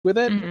blame with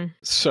it. Mhm.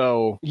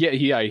 So he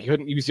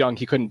couldn't. He was young.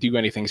 He couldn't do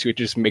anything. So he would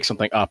just make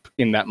something up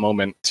in that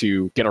moment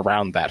to get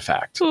around that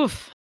fact.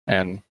 Oof.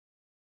 And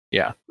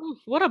Oof,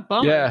 what a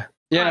bummer.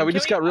 yeah, we can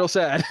just we- got real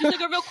sad. Just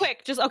like real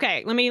quick, just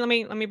okay. Let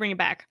me bring it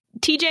back.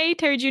 TJ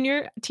Terry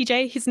Jr.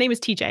 TJ, his name is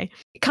TJ,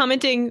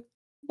 commenting,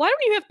 "Why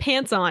don't you have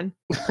pants on?"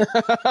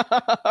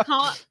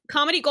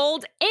 Comedy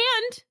gold,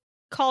 and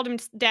called him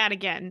dad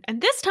again,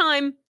 and this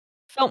time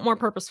felt more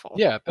purposeful.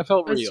 Yeah, that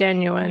felt It was real. I'm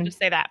gonna genuine. just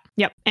say that.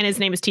 Yep, and his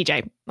name is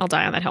TJ. I'll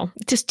die on that hill.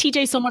 Just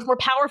TJ's so much more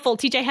powerful.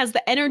 TJ has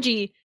the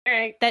energy All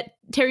right, that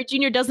Terry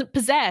Jr. doesn't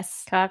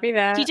possess. copy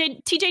that.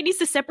 TJ needs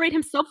to separate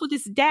himself with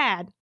his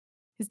dad,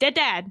 his dead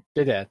dad.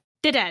 Dead dad.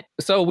 Dead dad.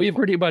 So we've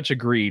pretty much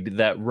agreed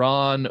that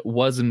Ron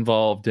was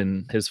involved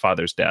in his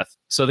father's death.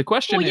 So the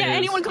question Well, yeah, is...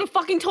 anyone could have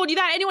fucking told you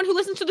that. Anyone who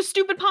listens to the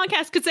stupid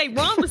podcast could say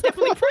Ron was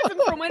definitely in prison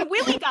from when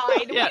Willie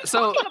died. Yeah, What are you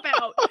so- talking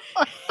about?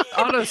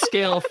 on a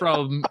scale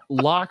from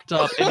locked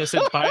up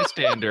innocent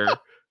bystander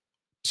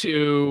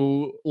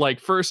to like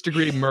first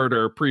degree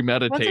murder,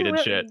 premeditated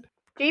Wasn't shit.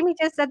 Jamie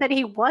just said that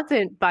he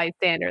wasn't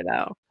bystander,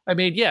 though. I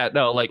mean, yeah,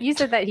 no, like You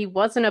said that he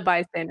wasn't a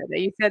bystander. That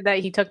you said that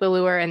he took the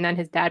lure and then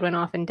his dad went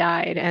off and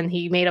died, and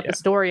he made up Yeah. a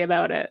story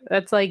about it.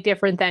 That's like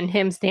different than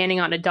him standing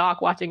on a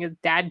dock watching his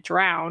dad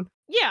drown.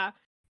 Yeah,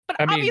 but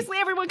I mean- obviously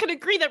everyone can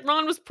agree that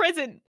Ron was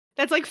present.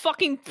 That's like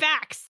fucking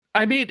facts.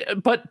 I mean,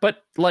 but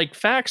like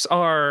facts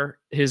are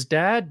his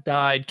dad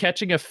died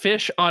catching a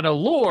fish on a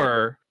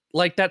lure.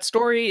 Like that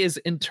story is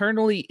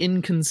internally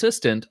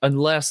inconsistent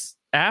unless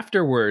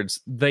afterwards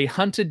they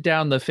hunted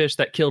down the fish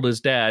that killed his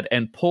dad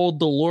and pulled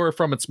the lure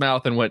from its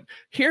mouth and went,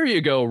 "Here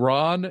you go,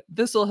 Ron.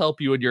 This will help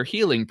you in your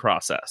healing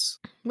process."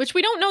 Which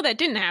we don't know that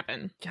didn't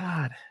happen.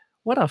 God,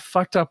 what a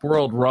fucked up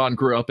world Ron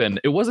grew up in.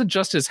 It wasn't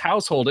just his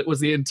household, it was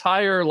the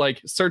entire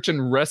like search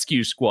and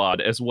rescue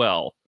squad as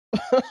well.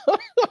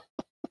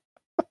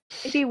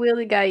 Maybe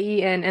Willie got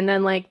eaten and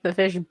then like the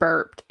fish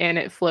burped and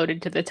it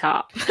floated to the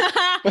top.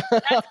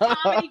 That's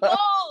comedy gold.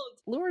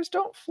 Lures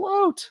don't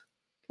float.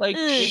 Like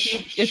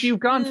if you've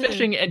gone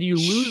fishing and you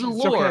lose a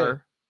It's okay.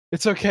 lure.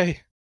 It's okay.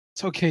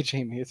 It's okay,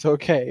 Jamie. It's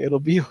okay. It'll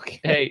be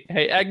okay.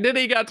 Hey,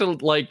 Agnity got to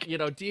like,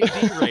 D&D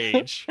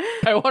rage.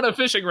 I want a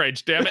fishing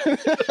range, damn it.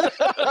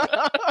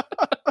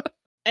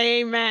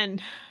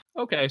 Amen.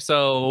 Okay,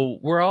 so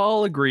we're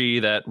all agree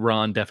that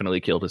Ron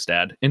definitely killed his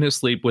dad in his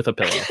sleep with a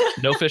pillow.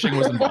 No fishing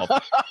was involved.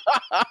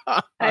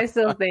 I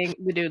still think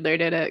the Doodler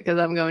did it because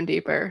I'm going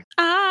deeper.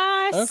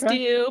 I Okay.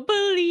 still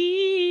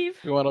believe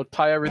You want to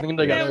tie everything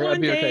that together? I'd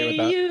one be okay with day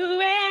that.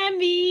 you and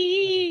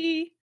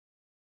me.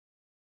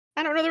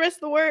 I don't know the rest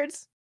of the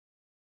words.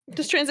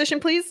 Just transition,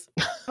 please.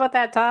 How about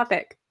that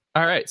topic?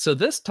 All right, so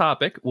this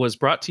topic was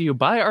brought to you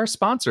by our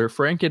sponsor,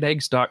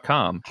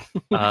 frankandeggs.com.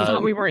 I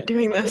thought we weren't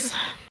doing this.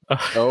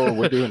 Oh,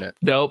 we're doing it.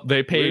 Nope,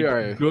 they paid We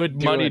are good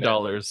doing money it.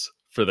 dollars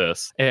for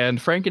this. And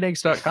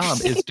frankandeggs.com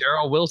is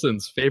Daryl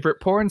Wilson's favorite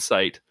porn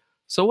site.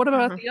 So what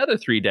about the other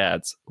three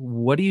dads?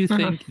 What do you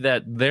think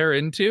that they're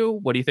into?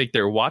 What do you think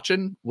they're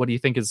watching? What do you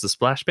think is the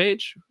splash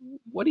page?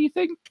 What do you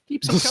think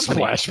keeps The them company?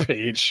 splash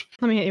page.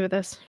 Let me hit you with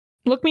this.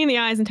 Look me in the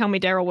eyes and tell me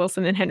Daryl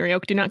Wilson and Henry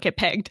Oak do not get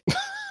pegged.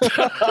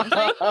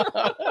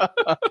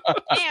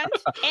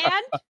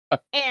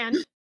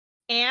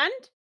 And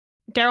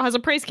Daryl has a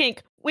praise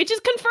kink, which is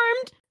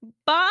confirmed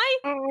by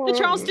the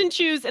Charleston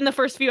Chews in the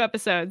first few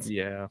episodes.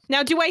 Yeah.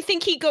 Now, do I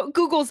think he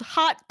Googles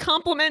hot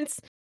compliments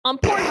on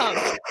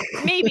Pornhub?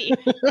 Maybe.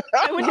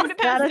 I wouldn't put it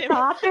Is that past a him.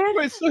 topic?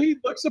 Wait, so he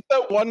looks up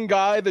that one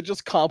guy that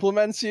just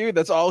compliments you?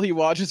 That's all he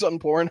watches on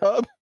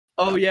Pornhub?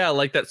 Oh yeah,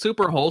 like that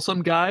super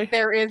wholesome guy.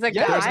 There is a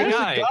Yeah, There's guy. a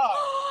guy.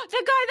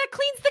 The guy that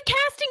cleans the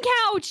casting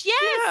couch.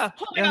 Yes. Yeah.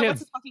 Oh my Yeah, god, him. what's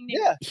his fucking name?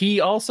 Yeah. He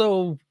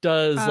also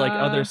does like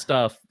other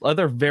stuff,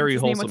 other very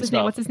wholesome What's his stuff.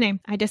 name? What's his name?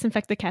 I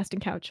disinfect the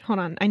casting couch. Hold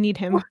on, I need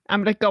him.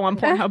 I'm gonna go on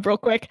Pornhub real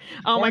quick.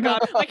 Oh my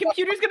god, my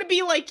computer's gonna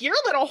be like, "You're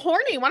a little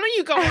horny. Why don't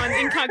you go on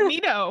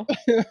incognito?"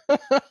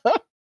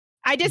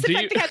 I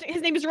disinfect the casting.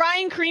 His name is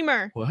Ryan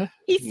Creamer. What?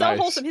 He's so Nice.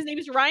 wholesome. His name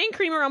is Ryan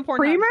Creamer on Pornhub.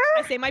 Creamer?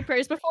 I say my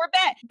prayers before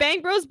bed.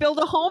 Bang Bros build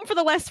a home for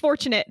the less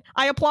fortunate.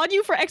 I applaud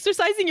you for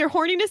exercising your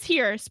horniness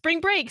here.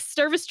 Spring breaks,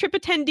 service trip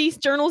attendees,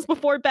 journals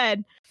before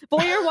bed.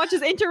 Voyeur watches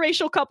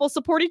interracial couples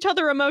support each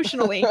other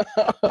emotionally.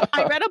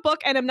 I read a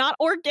book and am not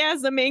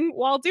orgasming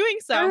while doing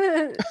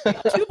so.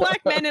 Two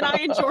black men and I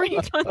enjoy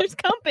each other's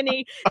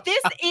company.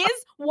 This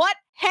is what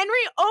Henry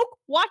Oak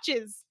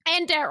watches.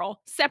 And Daryl,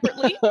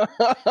 separately.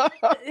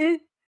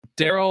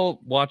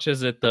 Daryl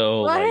watches it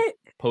though, like What?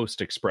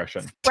 post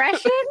expression.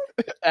 Expression?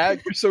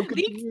 You're so Leaked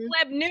confused.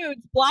 celeb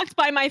nudes blocked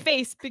by my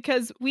face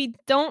because we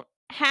don't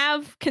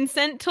have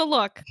consent to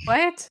look.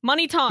 What?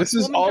 Money talks. This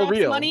is Woman all drops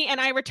real. money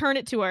and I return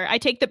it to her. I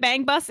take the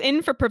bang bus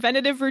in for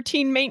preventative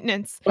routine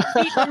maintenance.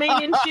 Feet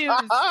remain in shoes.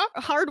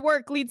 Hard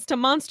work leads to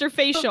monster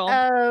facial.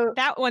 Oh.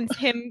 That one's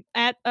him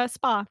at a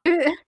spa.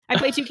 I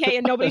play 2K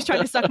and nobody's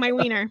trying to suck my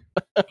wiener.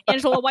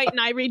 Angela White and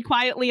I read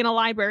quietly in a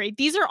library.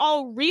 These are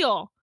all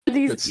real.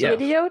 These Good stuff.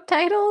 video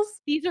titles?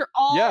 These are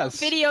all Yes.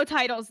 video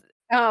titles.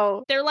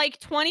 Oh. They're like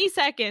 20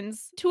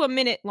 seconds to a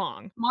minute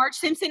long. Marge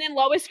Simpson and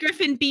Lois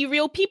Griffin be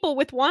real people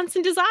with wants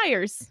and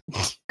desires.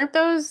 Aren't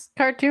those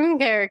cartoon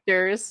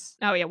characters?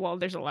 Oh yeah, well,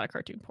 there's a lot of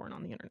cartoon porn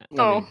on the internet.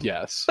 I mean,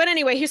 yes. But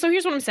anyway, here's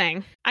what I'm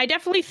saying. I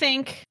definitely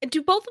think.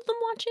 Do both of them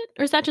watch it,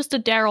 or is that just a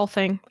Daryl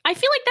thing? I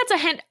feel like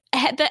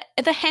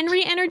that's the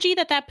Henry energy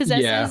that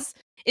possesses Yeah.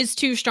 is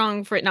too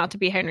strong for it not to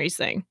be Henry's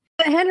thing.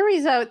 But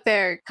Henry's out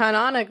there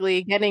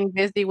canonically getting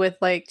busy with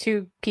like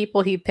two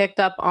people he picked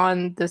up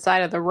on the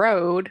side of the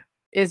road.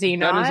 Is he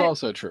not? That is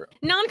also true.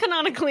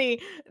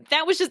 Non-canonically,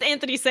 that was just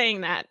Anthony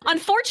saying that.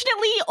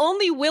 Unfortunately,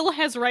 only Will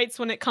has rights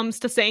when it comes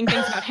to saying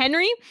things about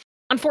Henry.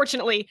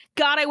 Unfortunately,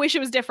 God, I wish it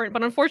was different,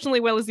 but unfortunately,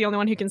 Will is the only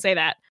one who can say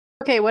that.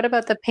 Okay, what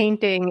about the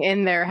painting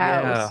in their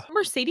house? Yeah.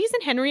 Mercedes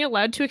and Henry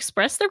allowed to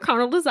express their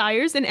carnal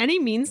desires in any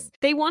means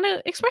they want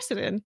to express it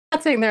in. I'm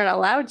not saying they're not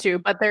allowed to,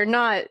 but they're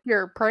not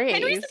your praise.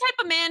 Henry's the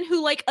type of man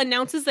who like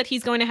announces that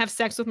he's going to have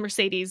sex with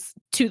Mercedes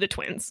to the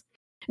twins.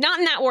 Not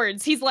in that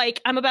words. He's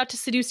like, I'm about to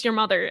seduce your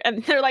mother.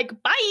 And they're like,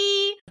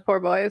 bye. Poor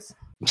boys.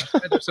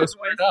 They're so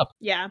squared up.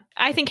 Yeah.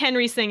 I think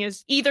Henry's thing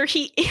is either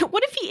he,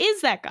 what if he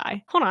is that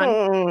guy? Hold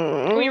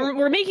on.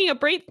 We're making a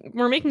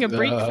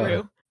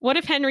breakthrough. What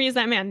if Henry is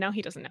that man? No,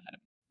 he doesn't know how to.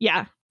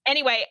 Yeah.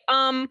 Anyway,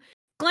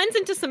 Glenn's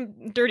into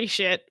some dirty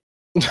shit.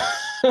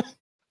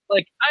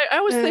 Like I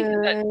was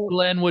thinking that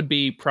Glenn would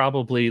be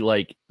probably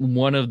like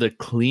one of the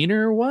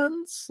cleaner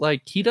ones.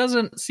 Like he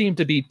doesn't seem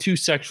to be too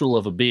sexual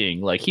of a being.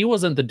 Like he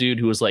wasn't the dude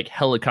who was like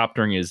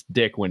helicoptering his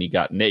dick when he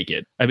got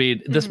naked. I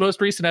mean, this most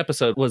recent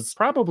episode was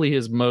probably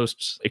his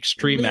most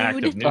extreme act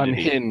of Lewd. nudity.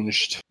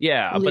 Unhinged.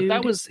 Yeah, but that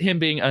Lewd. was him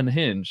being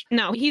unhinged.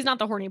 No, he's not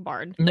the horny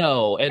bard.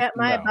 No, At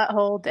my no.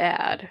 butthole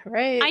dad,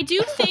 right? I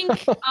do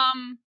think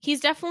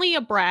he's definitely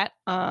a brat.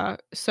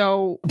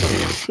 So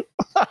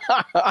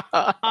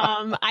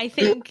I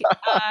think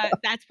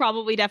that's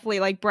probably definitely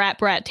like Brat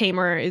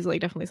Tamer is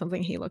like definitely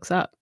something he looks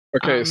up.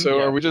 Okay, so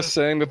yeah. are we just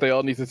saying that they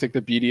all need to take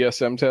the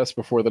BDSM test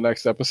before the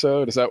next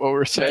episode? Is that what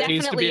we're saying? That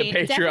needs to be a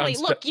Patreon Definitely.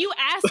 stuff. Look, you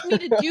asked me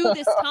to do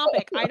this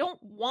topic. I don't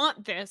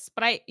want this,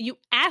 but you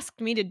asked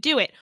me to do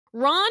it.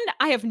 Ron,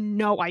 I have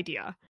no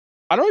idea.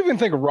 I don't even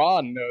think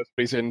Ron knows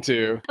what he's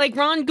into. Like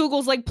Ron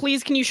Google's like,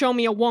 please can you show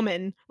me a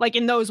woman? Like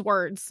in those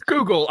words.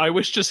 Google, I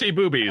wish to see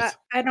boobies.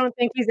 I don't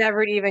think he's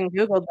ever even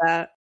Googled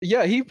that.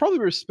 Yeah, he probably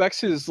respects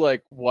his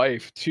like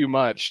wife too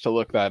much to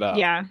look that up.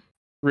 Yeah.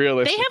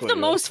 Realistically, They have the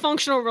most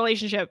functional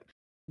relationship.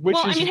 Which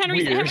well, I is mean,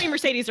 Henry weird. and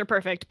Mercedes are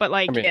perfect, but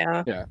like I mean,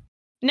 Yeah.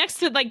 next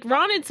to like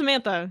Ron and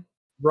Samantha.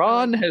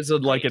 Ron has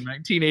like a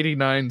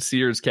 1989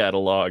 Sears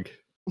catalog.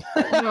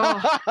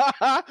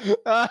 Oh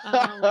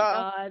my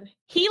god.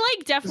 He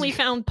like definitely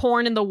found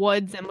porn in the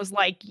woods and was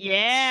like,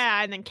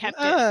 yeah, and then kept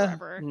it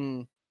forever.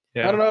 Hmm.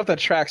 Yeah. I don't know if that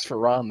tracks for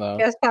Ron though.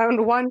 He has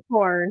found one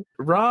porn.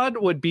 Rod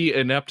would be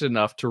inept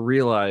enough to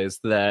realize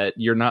that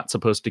you're not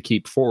supposed to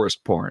keep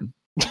forest porn.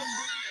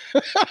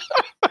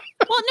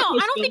 Well, no, I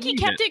Just don't think he believe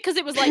kept it because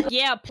it was like,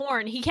 yeah,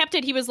 porn. He kept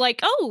it. He was like,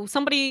 oh,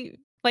 somebody,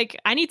 like,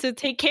 I need to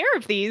take care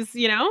of these,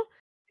 you know? Is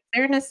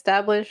there an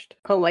established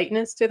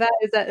politeness to that?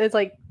 Is that it's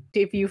like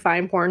if you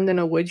find porn in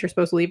a woods, you're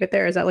supposed to leave it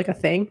there? Is that like a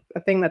thing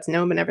that's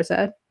known but never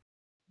said?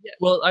 Yeah,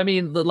 well, I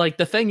mean,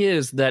 the thing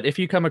is that if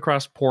you come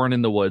across porn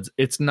in the woods,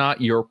 it's not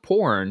your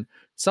porn.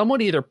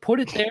 Someone either put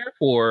it there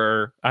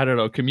for, I don't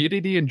know,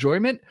 community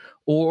enjoyment,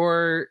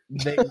 or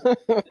they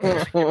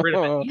get rid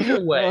of it.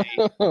 Either way,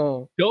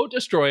 don't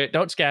destroy it,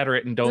 don't scatter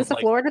it, and Is don't this a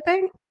like. Florida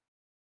thing?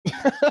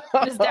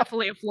 It's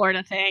definitely a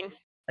Florida thing.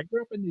 I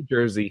grew up in New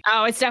Jersey.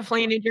 Oh, it's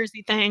definitely a New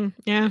Jersey thing.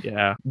 Yeah.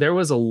 Yeah, there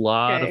was a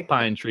lot Okay. of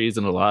pine trees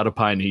and a lot of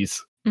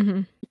pineys.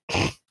 hmm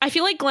I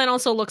feel like Glenn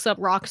also looks up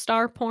rock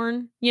star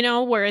porn, you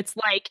know, where it's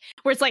like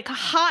a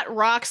hot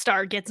rock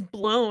star gets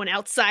blown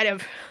outside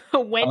of a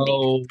Wendy's.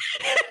 Oh,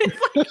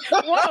 It's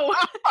like, whoa.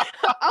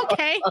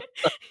 Okay.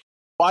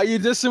 Why you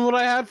dissing what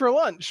I had for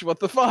lunch? What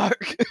the fuck?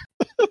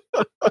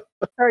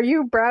 Are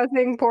you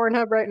browsing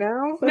Pornhub right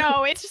now?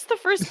 No, it's just the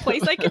first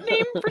place I could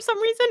name for some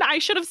reason. I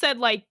should have said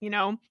like, you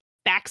know,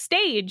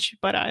 backstage,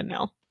 but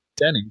no.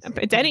 Denny's.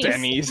 Denny's.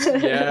 Denny's.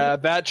 Yeah,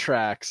 that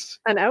tracks.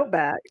 An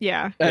Outback.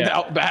 Yeah. And Yeah.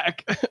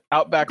 Outback.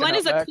 Outback. Glenn and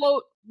is a Outback.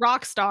 quote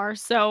rock star,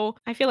 so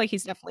I feel like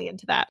he's definitely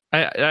into that.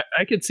 I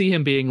could see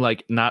him being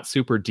like not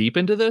super deep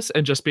into this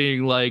and just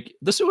being like,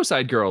 the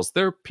Suicide Girls,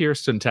 they're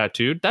pierced and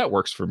tattooed. That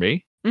works for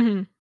me.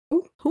 Mm-hmm.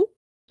 Who?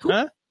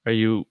 Are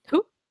you?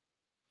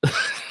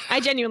 I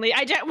genuinely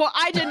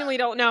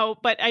don't know,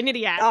 but I need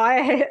to ask.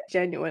 I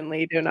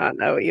genuinely do not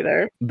know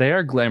either. They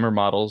are glamour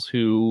models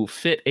who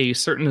fit a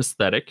certain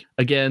aesthetic.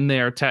 Again, they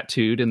are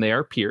tattooed and they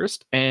are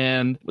pierced,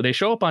 and they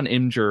show up on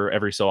Imgur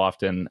every so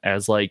often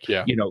as like,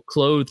 Yeah. you know,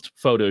 clothed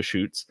photo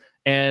shoots.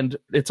 And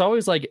it's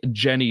always like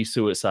Jenny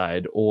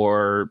Suicide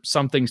or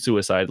something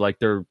Suicide, like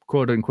their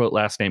quote unquote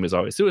last name is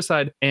always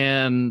Suicide.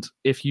 And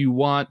if you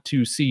want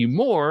to see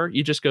more,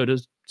 you just go to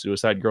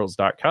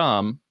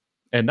suicidegirls.com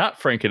and not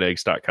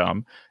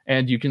frankeneggs.com,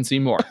 and you can see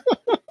more.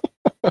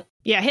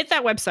 Yeah, hit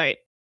that website.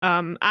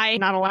 I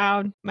not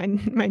allowed. My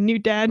new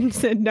dad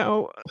said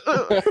no.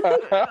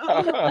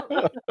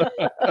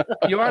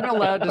 You aren't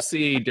allowed to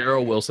see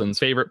Daryl Wilson's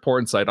favorite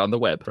porn site on the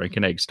web,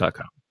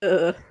 frankeneggs.com.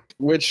 Ugh.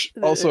 Which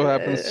also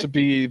happens to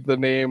be the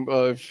name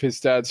of his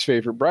dad's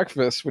favorite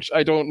breakfast, which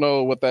I don't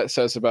know what that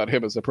says about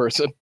him as a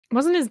person.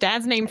 Wasn't his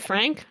dad's name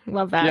Frank?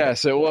 Love that.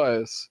 Yes, it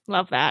was.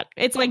 Love that.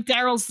 It's like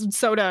Daryl's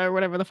soda or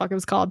whatever the fuck it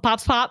was called.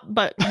 Pops Pop,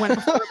 but when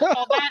before it was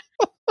called that.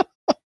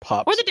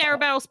 Pops. Or the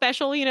Darabelle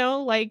special, you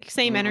know, like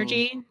same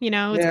energy. You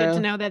know, it's Yeah. good to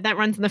know that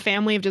runs in the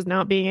family of just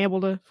not being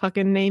able to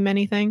fucking name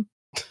anything.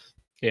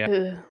 Yeah.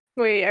 Ugh.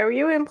 Wait, are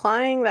you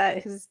implying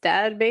that his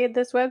dad made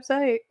this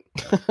website?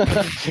 No,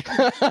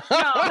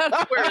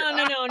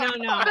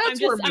 no. I'm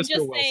That's where just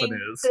Mr.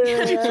 Wilson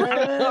saying.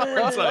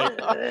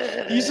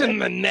 is. He's in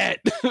the net.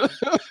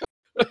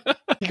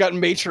 He got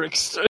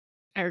matrixed.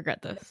 I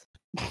regret this.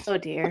 Oh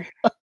dear.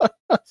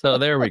 So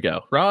there we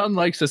go. Ron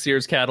likes the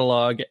Sears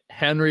catalog.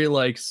 Henry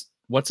likes,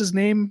 what's his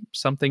name?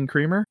 Something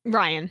Creamer?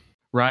 Ryan.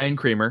 Ryan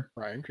Creamer.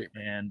 Ryan Creeper.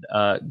 And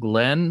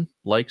Glenn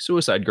likes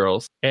Suicide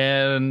Girls.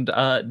 And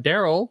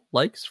Daryl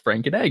likes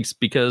Frank and Eggs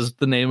because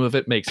the name of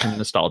it makes him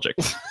nostalgic.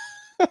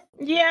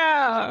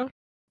 Yeah.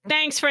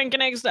 Thanks,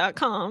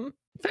 frankeneggs.com.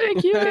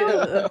 Thank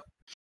you.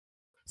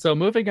 So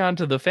moving on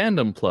to the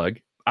fandom plug,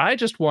 I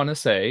just want to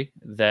say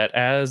that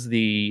as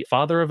the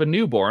father of a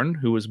newborn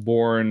who was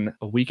born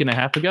a week and a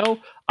half ago,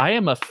 I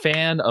am a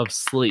fan of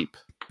sleep.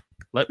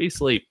 Let me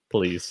sleep,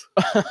 please.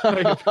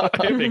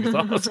 I'm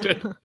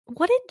exhausted.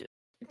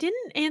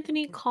 Didn't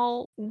Anthony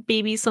call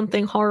baby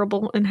something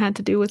horrible and had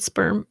to do with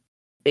sperm?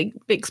 Big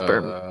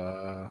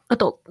sperm.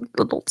 Adult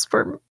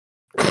sperm.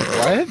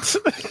 What?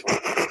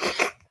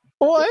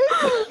 What?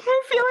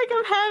 I feel like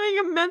I'm having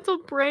a mental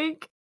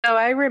break. Oh,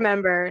 I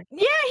remember. Yeah,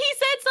 he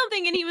said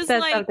something, and he was Said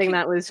like, something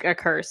that was a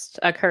cursed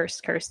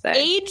thing.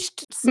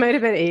 aged. Might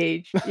have been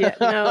aged. Yeah,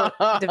 no,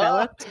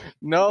 developed.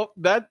 No,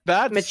 that's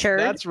Matured?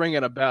 That's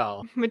ringing a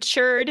bell.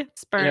 Matured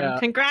sperm. Yeah.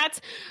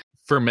 Congrats.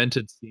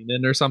 Fermented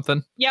semen or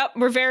something. Yep,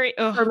 we're very.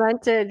 Ugh.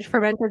 Fermented's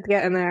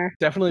getting there.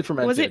 Definitely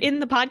fermented. Was it in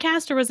the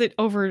podcast or was it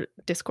over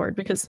Discord?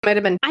 Because Might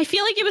have been. I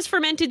feel like it was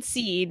fermented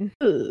seed.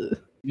 Ugh.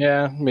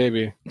 Yeah,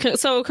 maybe.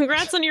 So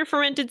congrats on your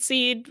fermented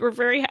seed. We're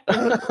very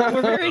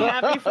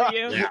happy for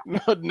you.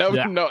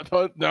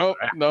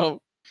 No.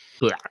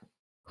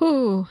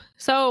 Whew.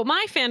 So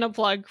my fandom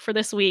plug for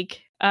this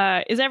week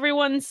is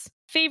everyone's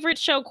favorite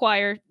show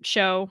choir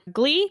show,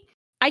 Glee.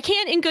 I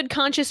can't in good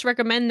conscience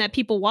recommend that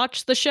people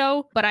watch the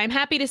show, but I'm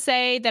happy to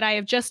say that I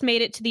have just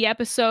made it to the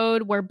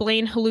episode where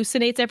Blaine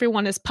hallucinates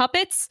everyone as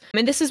puppets.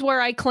 And this is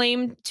where I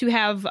claim to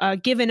have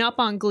given up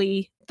on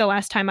Glee the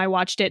last time I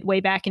watched it way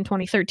back in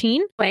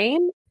 2013.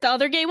 Claim? The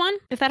other gay one,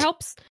 if that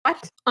helps.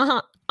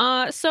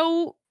 What?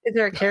 So Is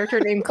there a character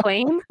named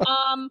Claim?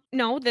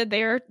 no,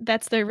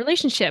 that's their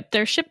relationship.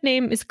 Their ship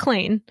name is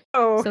Klain.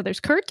 Oh. So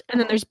there's Kurt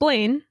and then there's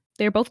Blaine.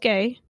 They're both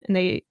gay,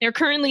 and they're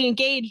currently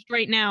engaged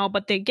right now,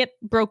 but they get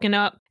broken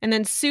up. And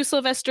then Sue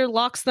Sylvester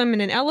locks them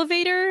in an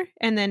elevator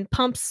and then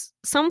pumps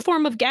some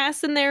form of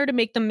gas in there to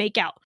make them make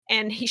out.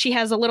 And she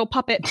has a little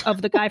puppet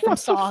of the guy from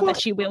Saw that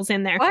she wheels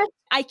in there. What?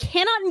 I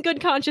cannot in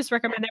good conscience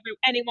recommend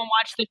anyone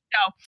watch this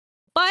show,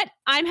 but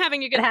I'm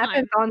having a good It time.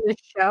 happens on the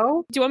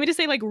show? Do you want me to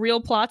say like real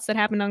plots that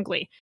happened on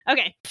Glee?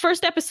 Okay,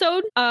 first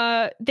episode,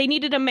 they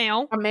needed a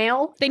male. A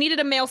male? They needed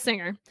a male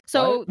singer.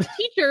 So the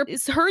teacher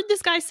heard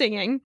this guy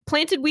singing,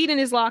 planted weed in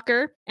his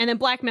locker, and then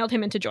blackmailed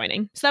him into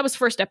joining. So that was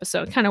first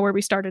episode, kind of where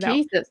we started out.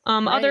 Jesus.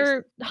 Christ.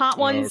 Other hot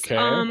ones,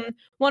 Okay.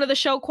 one of the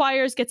show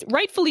choirs gets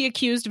rightfully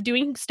accused of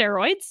doing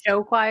steroids.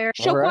 Show choir?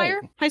 Show All right.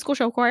 choir, high school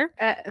show choir.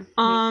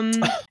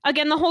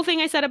 Again, the whole thing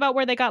I said about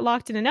where they got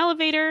locked in an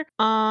elevator.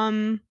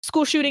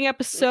 School shooting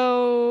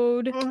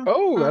episode.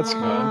 Oh, that's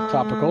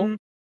topical.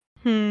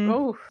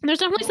 Oh. There's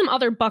definitely some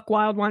other buck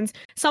wild ones.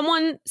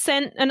 Someone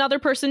sent another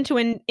person to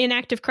an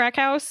inactive crack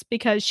house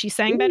because she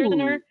sang better than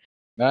her.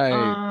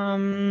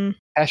 Nice.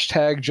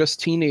 Hashtag just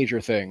teenager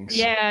things.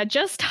 Yeah,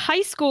 just high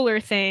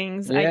schooler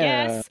things, I Yeah.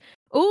 guess.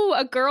 Ooh,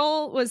 a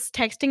girl was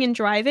texting and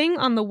driving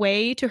on the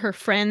way to her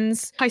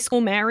friend's high school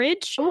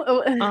marriage.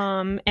 Oh,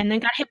 And then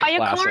got hit by a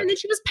car, Classic. and then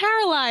she was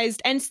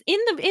paralyzed and in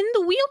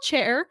the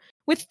wheelchair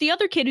with the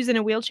other kid who's in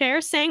a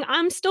wheelchair saying,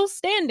 "I'm still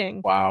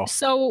standing." Wow.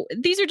 So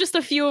these are just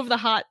a few of the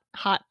hot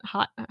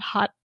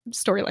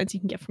storylines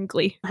you can get from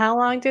Glee. How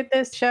long did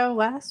this show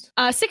last?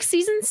 6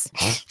 seasons.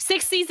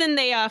 Sixth season,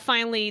 they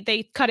finally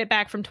cut it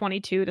back from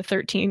 22 to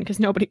 13 because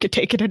nobody could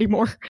take it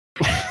anymore.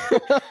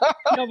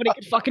 Nobody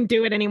could fucking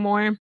do it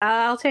anymore.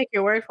 I'll take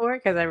your word for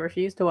it because I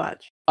refuse to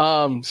watch.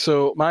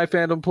 So my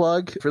fandom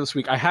plug for this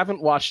week, I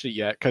haven't watched it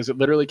yet because it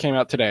literally came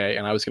out today,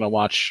 and I was gonna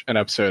watch an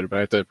episode, but I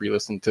have to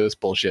re-listen to this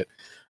bullshit.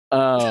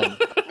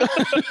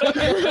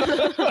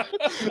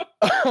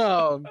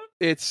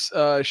 It's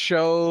a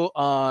show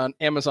on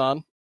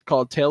Amazon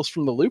called Tales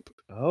from the Loop.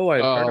 Oh,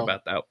 I've heard Oh.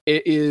 about that.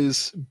 It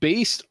is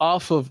based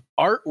off of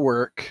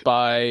artwork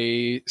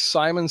by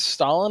Simon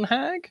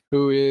Stålenhag,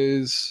 who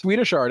is a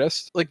Swedish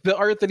artist. Like the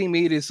art that he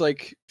made is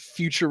like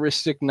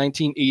futuristic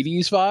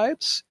 1980s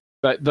vibes.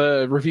 But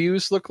the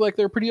reviews look like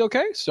they're pretty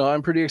okay, so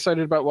I'm pretty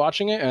excited about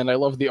watching it, and I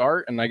love the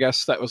art. And I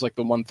guess that was like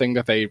the one thing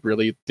that they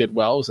really did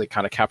well is they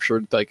kind of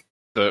captured like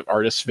the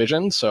artist's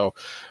vision. So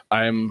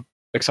I'm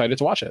excited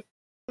to watch it.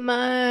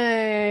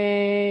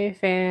 My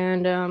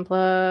fandom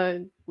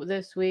plug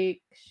this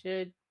week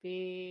should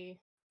be.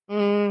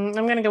 I'm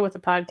going to go with a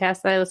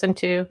podcast that I listen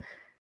to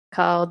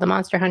called The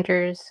Monster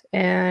Hunters.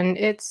 And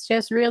it's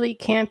just really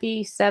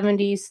campy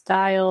 70s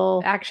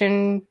style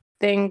action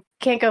thing.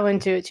 Can't go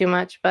into it too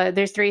much, but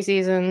there's 3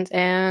 seasons.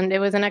 And it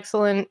was an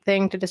excellent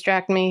thing to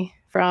distract me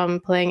from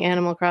playing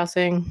Animal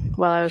Crossing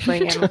while I was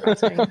playing Animal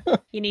Crossing.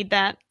 You need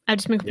that. I've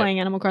just been playing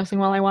Animal Crossing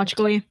while I watch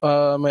Glee.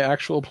 My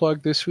actual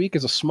plug this week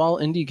is a small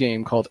indie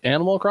game called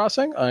Animal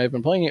Crossing. I've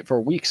been playing it for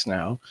weeks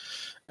now.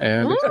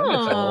 And it's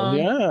Oh.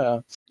 yeah.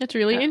 That's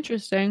really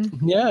interesting.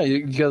 Yeah,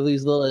 you got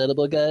these little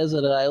edible guys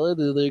on an island,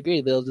 and they're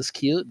great. They're just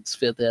cute. It's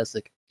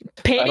fantastic. I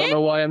don't Peyton?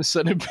 know why I'm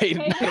sending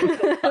Peyton. Peyton,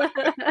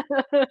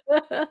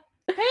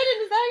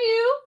 is that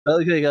you?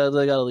 Okay, guys,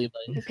 I gotta leave.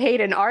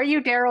 Peyton, are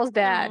you Daryl's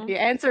dad? No. You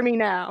answer me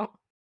now.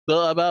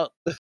 No, I'm out.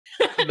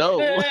 No.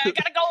 I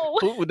gotta go.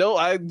 Ooh, no,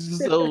 I'm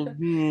so.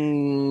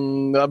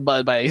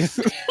 Bye.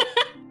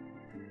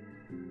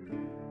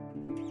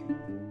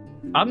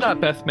 I'm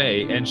not Beth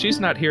May, and she's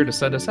not here to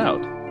set us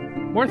out.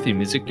 More theme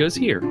music goes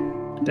here.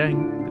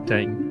 Ba-dang,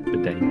 ba-dang,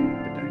 ba-dang,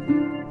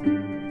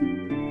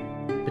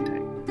 ba-dang.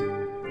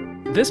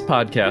 Ba-dang. This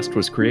podcast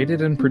was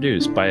created and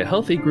produced by a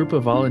healthy group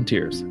of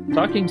volunteers.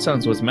 Talking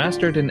Sons was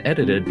mastered and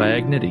edited by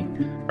Agnity.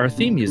 Our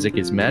theme music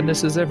is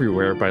Madness is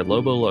Everywhere by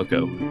Lobo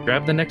Loco.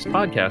 Grab the next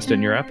podcast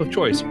in your app of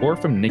choice or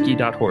from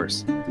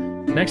Nikki.horse.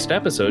 Next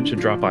episode should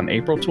drop on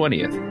April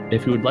 20th.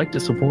 If you would like to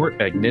support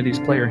Magniti's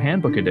Player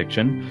Handbook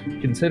Addiction,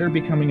 consider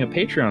becoming a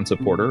Patreon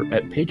supporter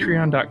at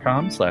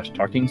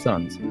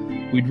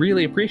patreon.com/talkingsons. We'd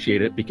really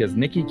appreciate it because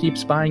Nikki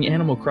keeps buying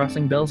Animal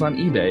Crossing bells on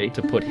eBay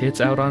to put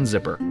hits out on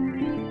Zipper.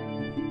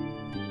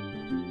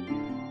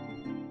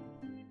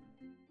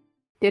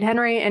 Did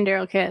Henry and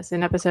Daryl kiss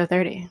in episode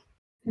 30?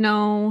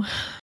 No.